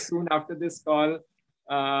very soon after this call.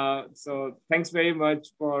 So thanks very much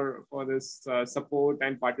for this support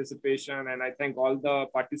and participation. And I thank all the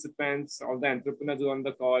participants, all the entrepreneurs who are on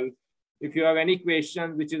the call. If you have any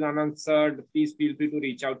questions which is unanswered, please feel free to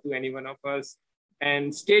reach out to any one of us.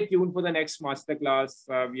 And stay tuned for the next masterclass.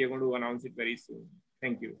 We are going to announce it very soon.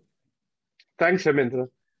 Thank you. Thanks, Hemendra.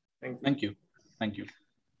 Thank you. Thank you. Thank you.